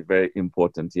 very, very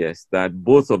important, yes, that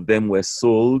both of them were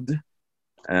sold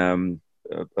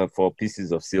for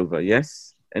pieces of silver.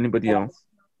 Yes? Anybody else?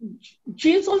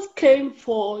 Jesus came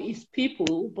for his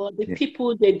people, but the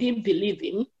people, they didn't believe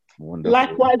him. Wonderful.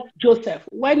 Likewise, Joseph,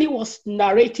 when he was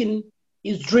narrating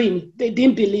his dream, they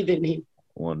didn't believe in him.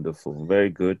 Wonderful. Very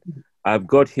good. I've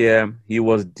got here, he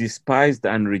was despised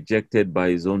and rejected by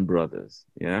his own brothers.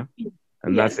 Yeah?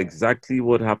 And that's exactly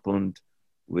what happened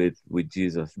with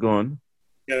Jesus. Go on.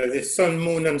 Yeah, the sun,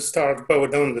 moon, and stars bow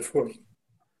down before him.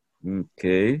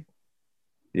 Okay.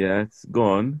 Yes, go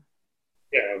on.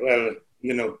 Yeah, well,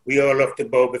 we all have to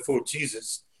bow before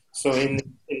Jesus. So in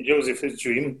Joseph's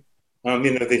dream,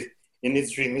 in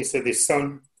his dream, he said the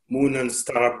sun, moon, and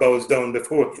star bows down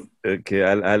before him. Okay,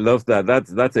 I love that.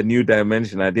 That's a new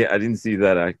dimension. I didn't see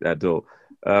that at all.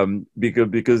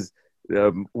 Because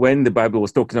when the Bible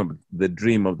was talking about the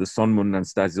dream of the sun, moon, and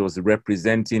stars, it was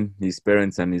representing his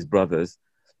parents and his brothers.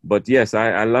 But yes,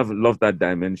 I love that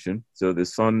dimension. So the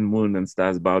sun, moon, and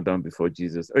stars bow down before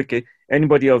Jesus. Okay,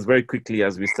 anybody else very quickly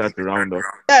as we start to round up?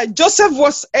 Joseph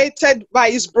was hated by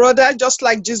his brother, just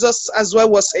like Jesus as well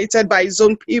was hated by his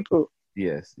own people.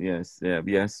 Yes.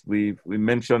 We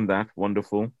mentioned that.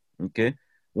 Wonderful. Okay,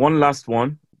 one last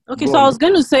one. Okay, so I was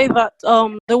going to say that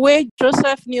the way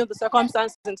Joseph knew the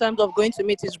circumstances in terms of going to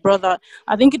meet his brother,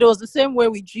 I think it was the same way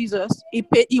with Jesus.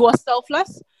 He was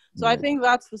selfless. So I think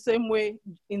that's the same way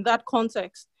in that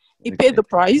context. He paid the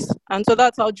price. And so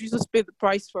that's how Jesus paid the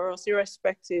price for us,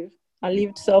 irrespective, and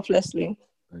lived selflessly.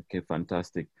 Okay,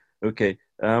 fantastic. Okay,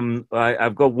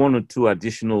 I've got 1 or 2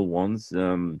 additional ones.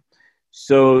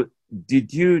 So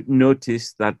did you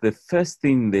notice that the first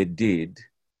thing they did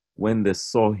when they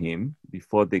saw him,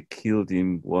 before they killed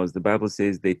him, was the Bible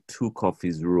says they took off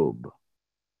his robe?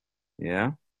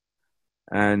 Yeah?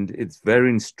 And it's very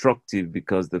instructive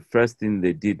because the first thing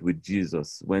they did with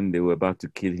Jesus when they were about to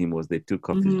kill him was they took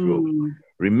off his robe.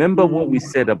 Remember what we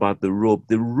said about the robe.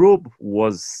 The robe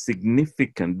was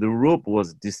significant. The robe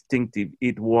was distinctive.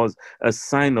 It was a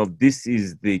sign of this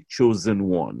is the chosen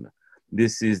one.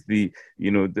 This is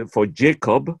for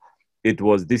Jacob, it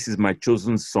was this is my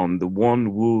chosen son, the one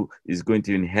who is going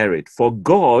to inherit. For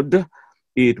God,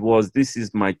 it was this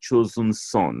is my chosen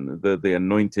son, the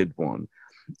anointed one.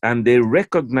 And they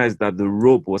recognized that the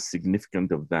robe was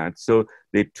significant of that. So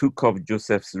they took off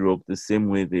Joseph's robe the same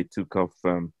way they took off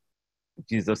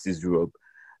Jesus's robe.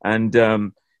 And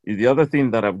the other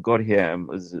thing that I've got here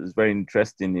is very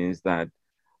interesting is that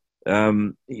I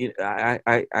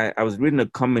was reading a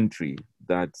commentary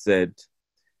that said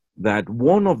that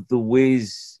one of the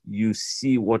ways you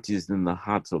see what is in the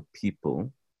hearts of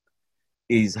people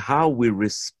is how we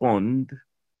respond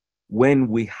when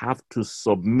we have to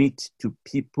submit to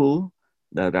people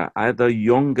that are either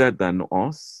younger than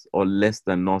us or less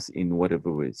than us in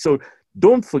whatever way. So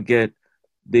don't forget,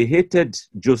 they hated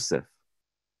Joseph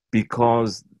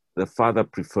because the father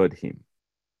preferred him.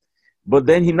 But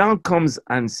then he now comes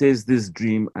and says this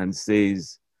dream and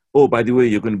says, oh, by the way,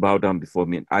 you're going to bow down before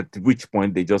me. At which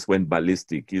point they just went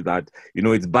ballistic. That,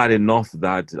 it's bad enough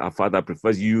that our father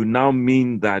prefers you. You now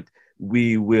mean that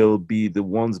we will be the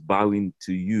ones bowing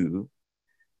to you.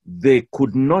 They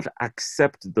could not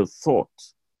accept the thought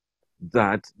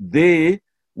that they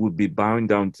would be bowing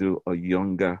down to a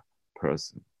younger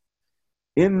person.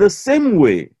 In the same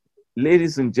way,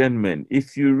 ladies and gentlemen,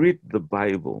 if you read the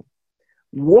Bible,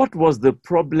 what was the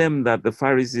problem that the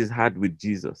Pharisees had with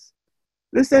Jesus?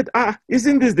 They said,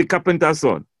 isn't this the carpenter's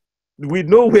son? We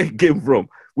know where he came from.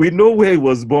 We know where he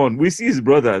was born. We see his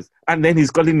brothers. And then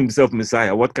he's calling himself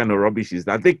Messiah. What kind of rubbish is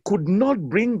that? They could not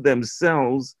bring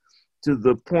themselves to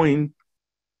the point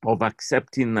of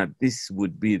accepting that this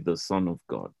would be the Son of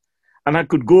God. And I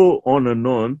could go on and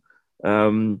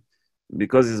on.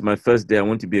 Because it's my first day, I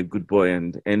want to be a good boy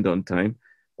and end on time.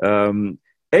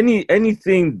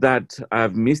 Anything that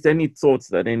I've missed, any thoughts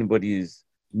that anybody's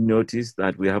noticed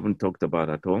that we haven't talked about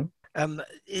at all?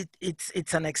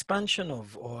 It's an expansion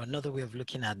of, or another way of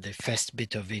looking at the first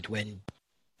bit of it, when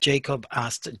Jacob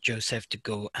asked Joseph to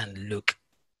go and look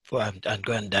for and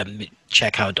go and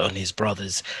check out on his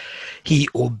brothers. He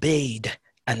obeyed,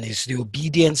 and it's the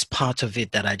obedience part of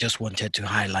it that I just wanted to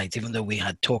highlight. Even though we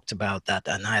had talked about that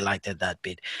and highlighted that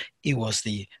bit, it was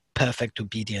the perfect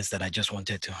obedience that I just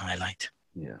wanted to highlight.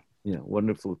 Yeah,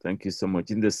 wonderful. Thank you so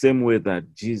much. In the same way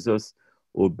that Jesus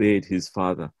obeyed his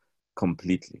Father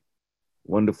completely.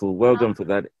 Wonderful. Well done for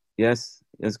that. Yes,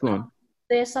 go on.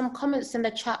 There's some comments in the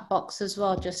chat box as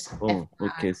well. Just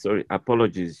okay. Sorry.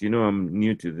 Apologies. You know, I'm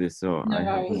new to this, so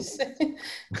no worries.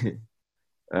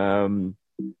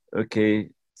 Okay.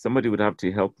 Somebody would have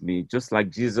to help me. Just like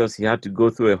Jesus, he had to go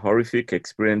through a horrific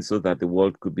experience so that the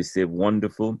world could be saved.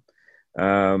 Wonderful.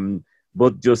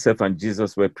 Both Joseph and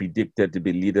Jesus were predicted to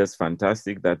be leaders.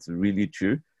 Fantastic. That's really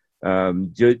true.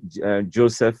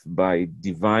 Joseph, by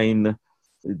divine,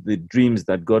 the dreams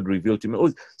that God revealed to me.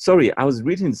 Oh, sorry, I was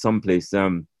reading someplace.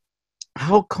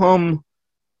 How come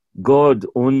God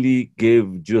only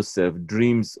gave Joseph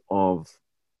dreams of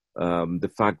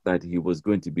the fact that he was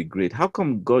going to be great? How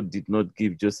come God did not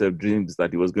give Joseph dreams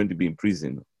that he was going to be in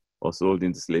prison or sold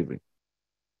into slavery?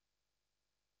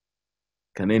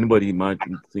 Can anybody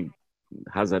imagine,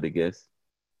 hazard a guess?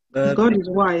 God is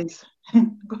wise.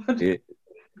 God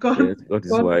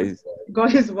is wise.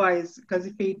 God is wise, because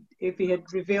if he had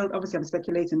revealed, obviously I'm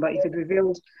speculating, but if it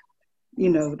revealed,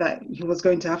 that he was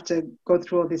going to have to go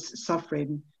through all this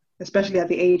suffering, especially at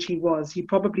the age he was, he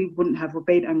probably wouldn't have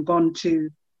obeyed and gone to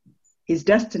his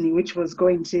destiny, which was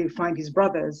going to find his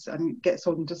brothers and get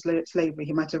sold into slavery.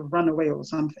 He might have run away or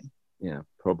something. Yeah,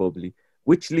 probably.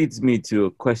 Which leads me to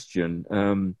a question.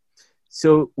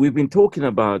 So we've been talking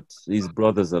about his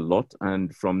brothers a lot,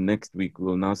 and from next week,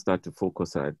 we'll now start to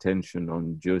focus our attention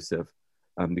on Joseph,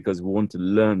 because we want to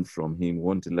learn from him, we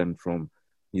want to learn from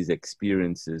his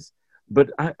experiences. But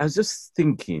I was just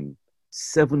thinking,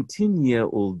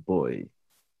 17-year-old boy,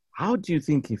 how do you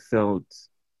think he felt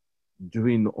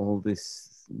during all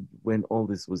this, when all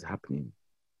this was happening?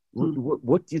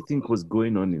 What do you think was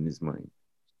going on in his mind?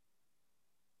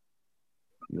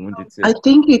 You wanted to say? I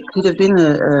think it could have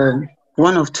been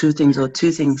one of two things, or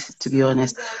two things, to be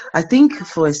honest. I think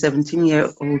for a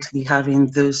 17-year-old to be having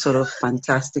those sort of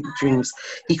fantastic dreams,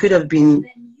 he could have been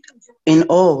in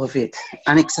awe of it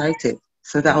and excited.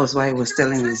 So that was why he was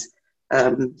telling his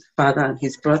father and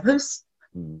his brothers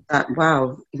that,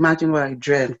 wow, imagine what I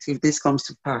dreamt. If this comes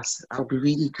to pass, I'll be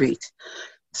really great.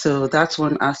 So that's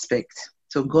one aspect.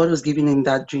 So God was giving him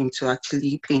that dream to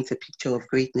actually paint a picture of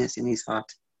greatness in his heart.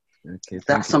 Okay,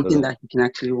 that's something that he can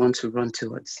actually want to run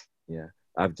towards. Yeah,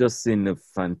 I've just seen a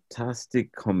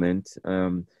fantastic comment.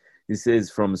 It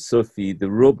says from Sophie, the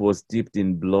robe was dipped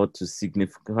in blood to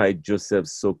signify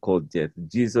Joseph's so-called death.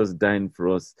 Jesus dying for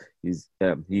us, his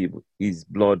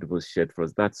blood was shed for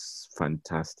us. That's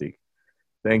fantastic.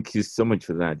 Thank you so much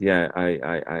for that. Yeah,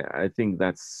 I think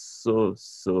that's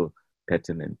so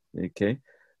pertinent. Okay,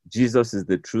 Jesus is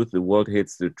the truth. The world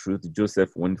hates the truth.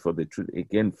 Joseph went for the truth.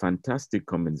 Again, fantastic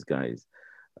comments, guys.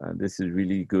 This is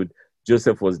really good.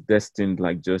 Joseph was destined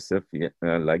like Joseph,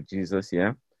 like Jesus.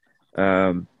 Yeah.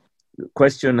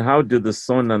 Question: how do the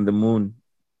sun and the moon?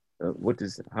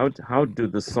 How do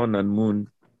the sun and moon?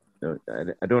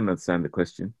 I don't understand the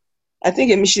question. I think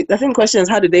the question is,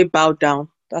 how do they bow down?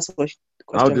 That's what the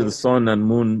question How do the sun and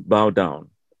moon bow down?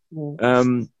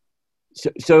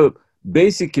 So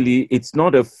basically, it's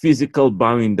not a physical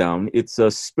bowing down; it's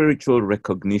a spiritual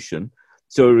recognition.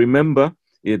 So remember,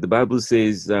 the Bible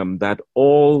says that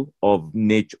all of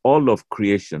nature, all of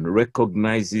creation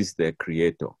recognizes their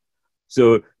creator.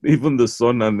 So even the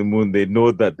sun and the moon, they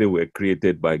know that they were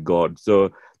created by God.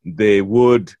 So they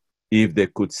would, if they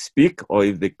could speak or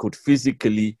if they could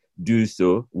physically do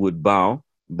so, would bow,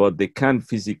 but they can't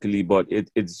physically. But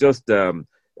it's just a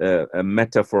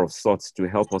metaphor of sorts to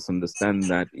help us understand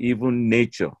that even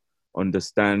nature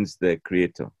understands their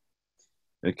creator.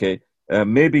 Okay.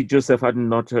 Maybe Joseph hadn't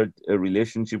nurtured a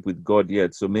relationship with God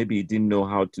yet, so maybe he didn't know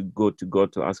how to go to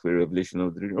God to ask for a revelation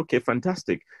of the dream. Okay,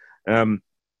 fantastic.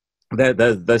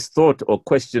 There's thought or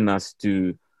question as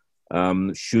to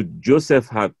should Joseph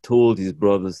have told his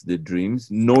brothers the dreams,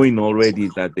 knowing already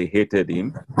that they hated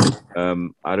him?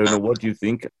 I don't know. What do you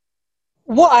think?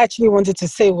 What I actually wanted to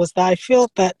say was that I feel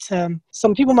that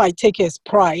some people might take it as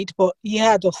pride, but he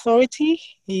had authority,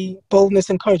 boldness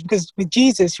and courage. Because with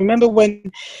Jesus, remember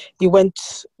when he went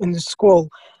in the scroll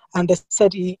and they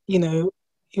said he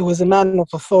was a man of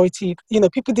authority.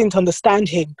 People didn't understand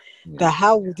him. That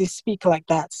how would he speak like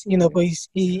that? But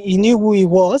he knew who he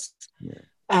was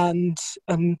and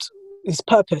his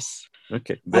purpose.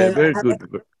 Okay, very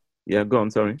good. Yeah, go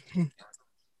on. Sorry.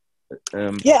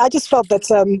 I just felt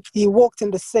that he walked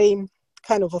in the same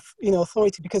kind of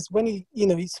authority, because when he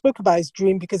spoke about his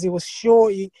dream, because he was sure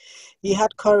he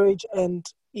had courage, and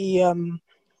he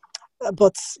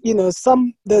but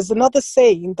there's another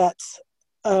saying that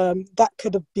that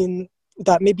could have been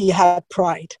that maybe he had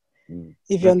pride,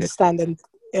 if you understand, and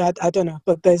I don't know,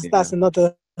 but that's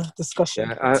another discussion.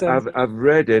 Yeah, I've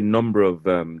read a number of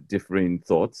differing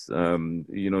thoughts.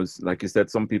 Like you said,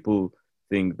 some people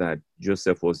think that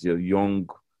Joseph was a young,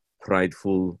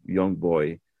 prideful young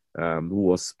boy who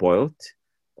was spoiled.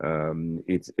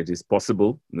 It is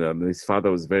possible. His father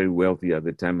was very wealthy at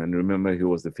the time, and remember, he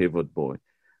was the favored boy.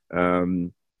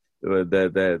 The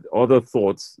other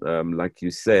thoughts, like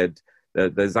you said,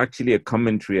 there's actually a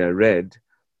commentary I read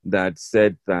that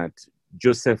said that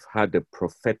Joseph had a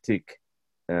prophetic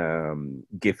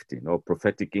gifting or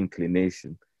prophetic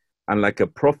inclination. And like a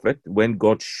prophet, when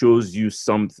God shows you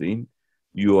something,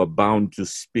 you are bound to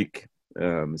speak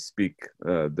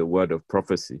the word of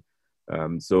prophecy.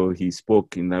 So he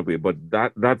spoke in that way. But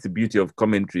that's the beauty of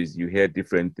commentaries. You hear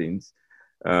different things.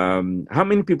 How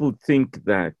many people think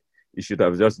that he should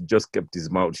have just kept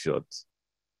his mouth shut?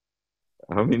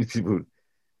 How many people?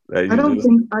 I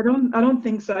don't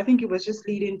think so. I think it was just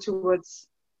leading towards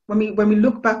when we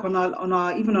look back on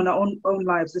our even on our own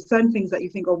lives. There's certain things that you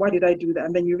think, oh, why did I do that?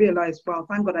 And then you realize, well,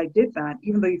 thank God I did that,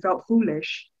 even though you felt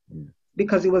foolish.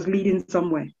 Because it was leading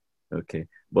somewhere. Okay.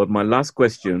 But my last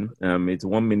question, it's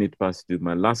 1 minute past 2.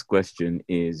 My last question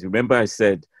is, remember I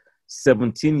said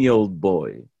 17-year-old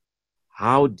boy,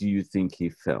 how do you think he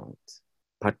felt?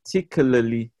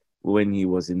 Particularly when he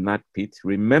was in that pit.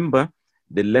 Remember,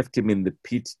 they left him in the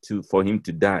pit for him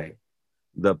to die.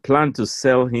 The plan to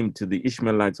sell him to the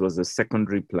Ishmaelites was a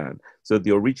secondary plan. So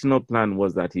the original plan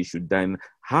was that he should die.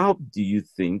 How do you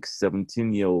think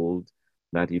 17-year-old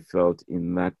that he felt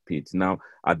in that pit? Now,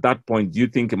 at that point, do you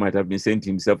think he might have been saying to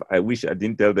himself, I wish I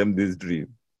didn't tell them this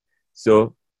dream?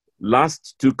 So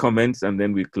last 2 comments and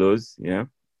then we close. Yeah.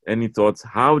 Any thoughts?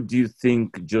 How do you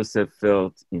think Joseph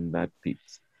felt in that pit?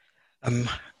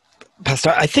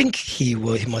 Pastor, I think he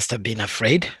must have been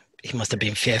afraid. He must have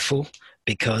been fearful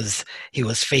because he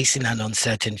was facing an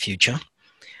uncertain future.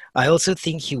 I also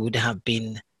think he would have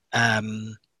been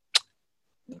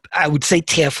I would say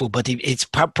tearful, but it's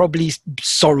probably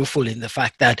sorrowful in the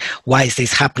fact that why is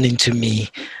this happening to me?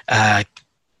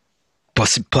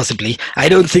 Possibly. I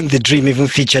don't think the dream even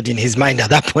featured in his mind at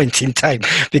that point in time,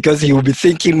 because he will be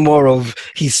thinking more of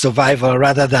his survival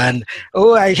rather than,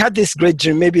 oh, I had this great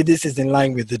dream. Maybe this is in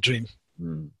line with the dream.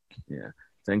 Yeah.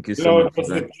 Thank you so much for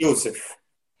that. With Joseph.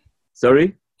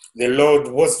 Sorry? The Lord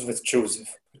was with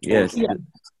Joseph. Yes. Yeah.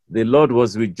 The Lord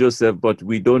was with Joseph, but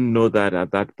we don't know that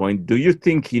at that point. Do you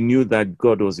think he knew that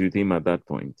God was with him at that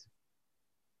point?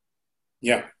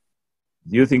 Yeah.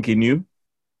 Do you think he knew?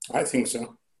 I think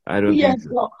so. I don't think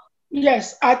so.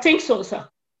 Yes, I think so, sir.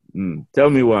 Tell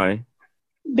me why.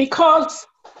 Because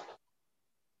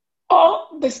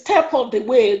all the step of the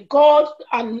way, God,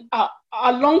 and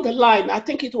along the line, I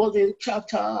think it was in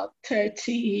chapter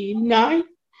 39,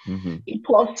 it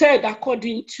was said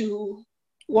according to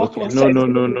what was said.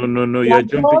 No.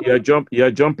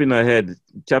 You're jumping ahead.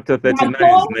 Chapter 39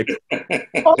 is next.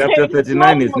 Chapter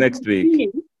 39 is next week.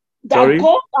 That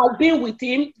God has been with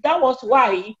him. That was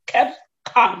why he kept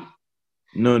calm.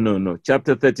 No.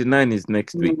 Chapter 39 is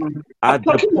next week. At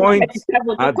the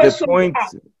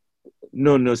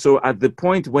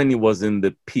point when he was in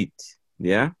the pit,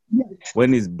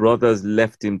 when his brothers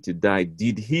left him to die,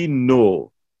 did he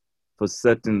know for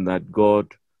certain that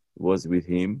God was with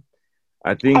him?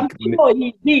 I think I'm sure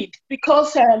he did,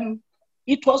 because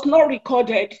it was not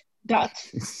recorded that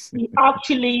he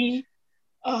actually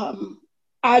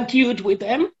argued with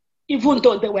them, even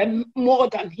though they were more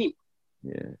than him.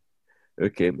 Yeah.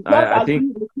 Okay. I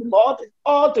think with him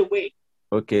all the way.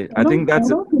 Okay. I think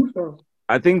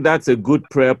that's a good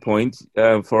prayer point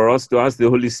for us to ask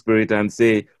the Holy Spirit and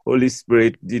say, Holy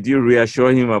Spirit, did you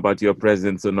reassure him about your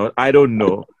presence or not? I don't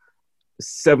know.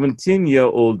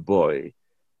 17-year-old boy.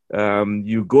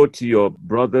 You go to your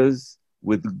brothers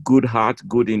with good heart,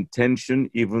 good intention,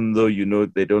 even though you know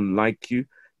they don't like you,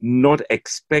 not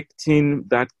expecting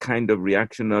that kind of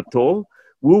reaction at all.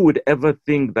 Who would ever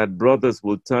think that brothers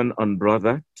will turn on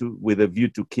brother with a view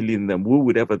to killing them? Who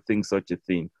would ever think such a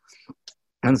thing?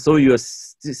 And so you're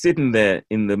sitting there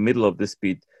in the middle of this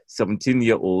pit,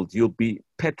 17-year-old, you'll be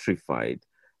petrified,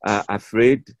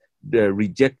 afraid,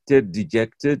 rejected,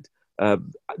 dejected,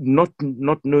 not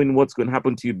knowing what's going to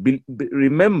happen to you.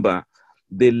 Remember,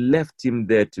 they left him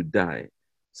there to die.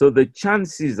 So the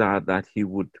chances are that he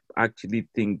would actually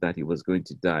think that he was going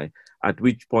to die, at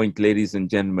which point, ladies and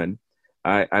gentlemen,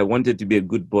 I wanted to be a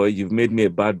good boy. You've made me a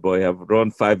bad boy. I've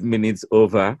run 5 minutes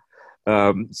over.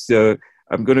 So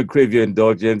I'm going to crave your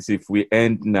indulgence if we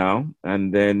end now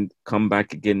and then come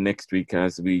back again next week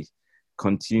as we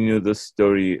continue the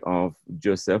story of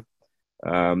Joseph.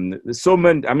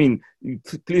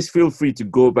 Please feel free to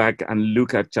go back and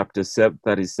look at chapter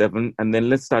 37, and then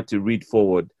let's start to read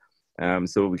forward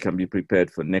so we can be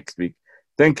prepared for next week.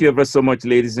 Thank you ever so much,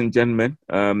 ladies and gentlemen.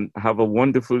 Have a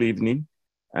wonderful evening,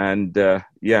 and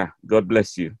God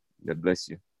bless you. God bless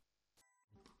you.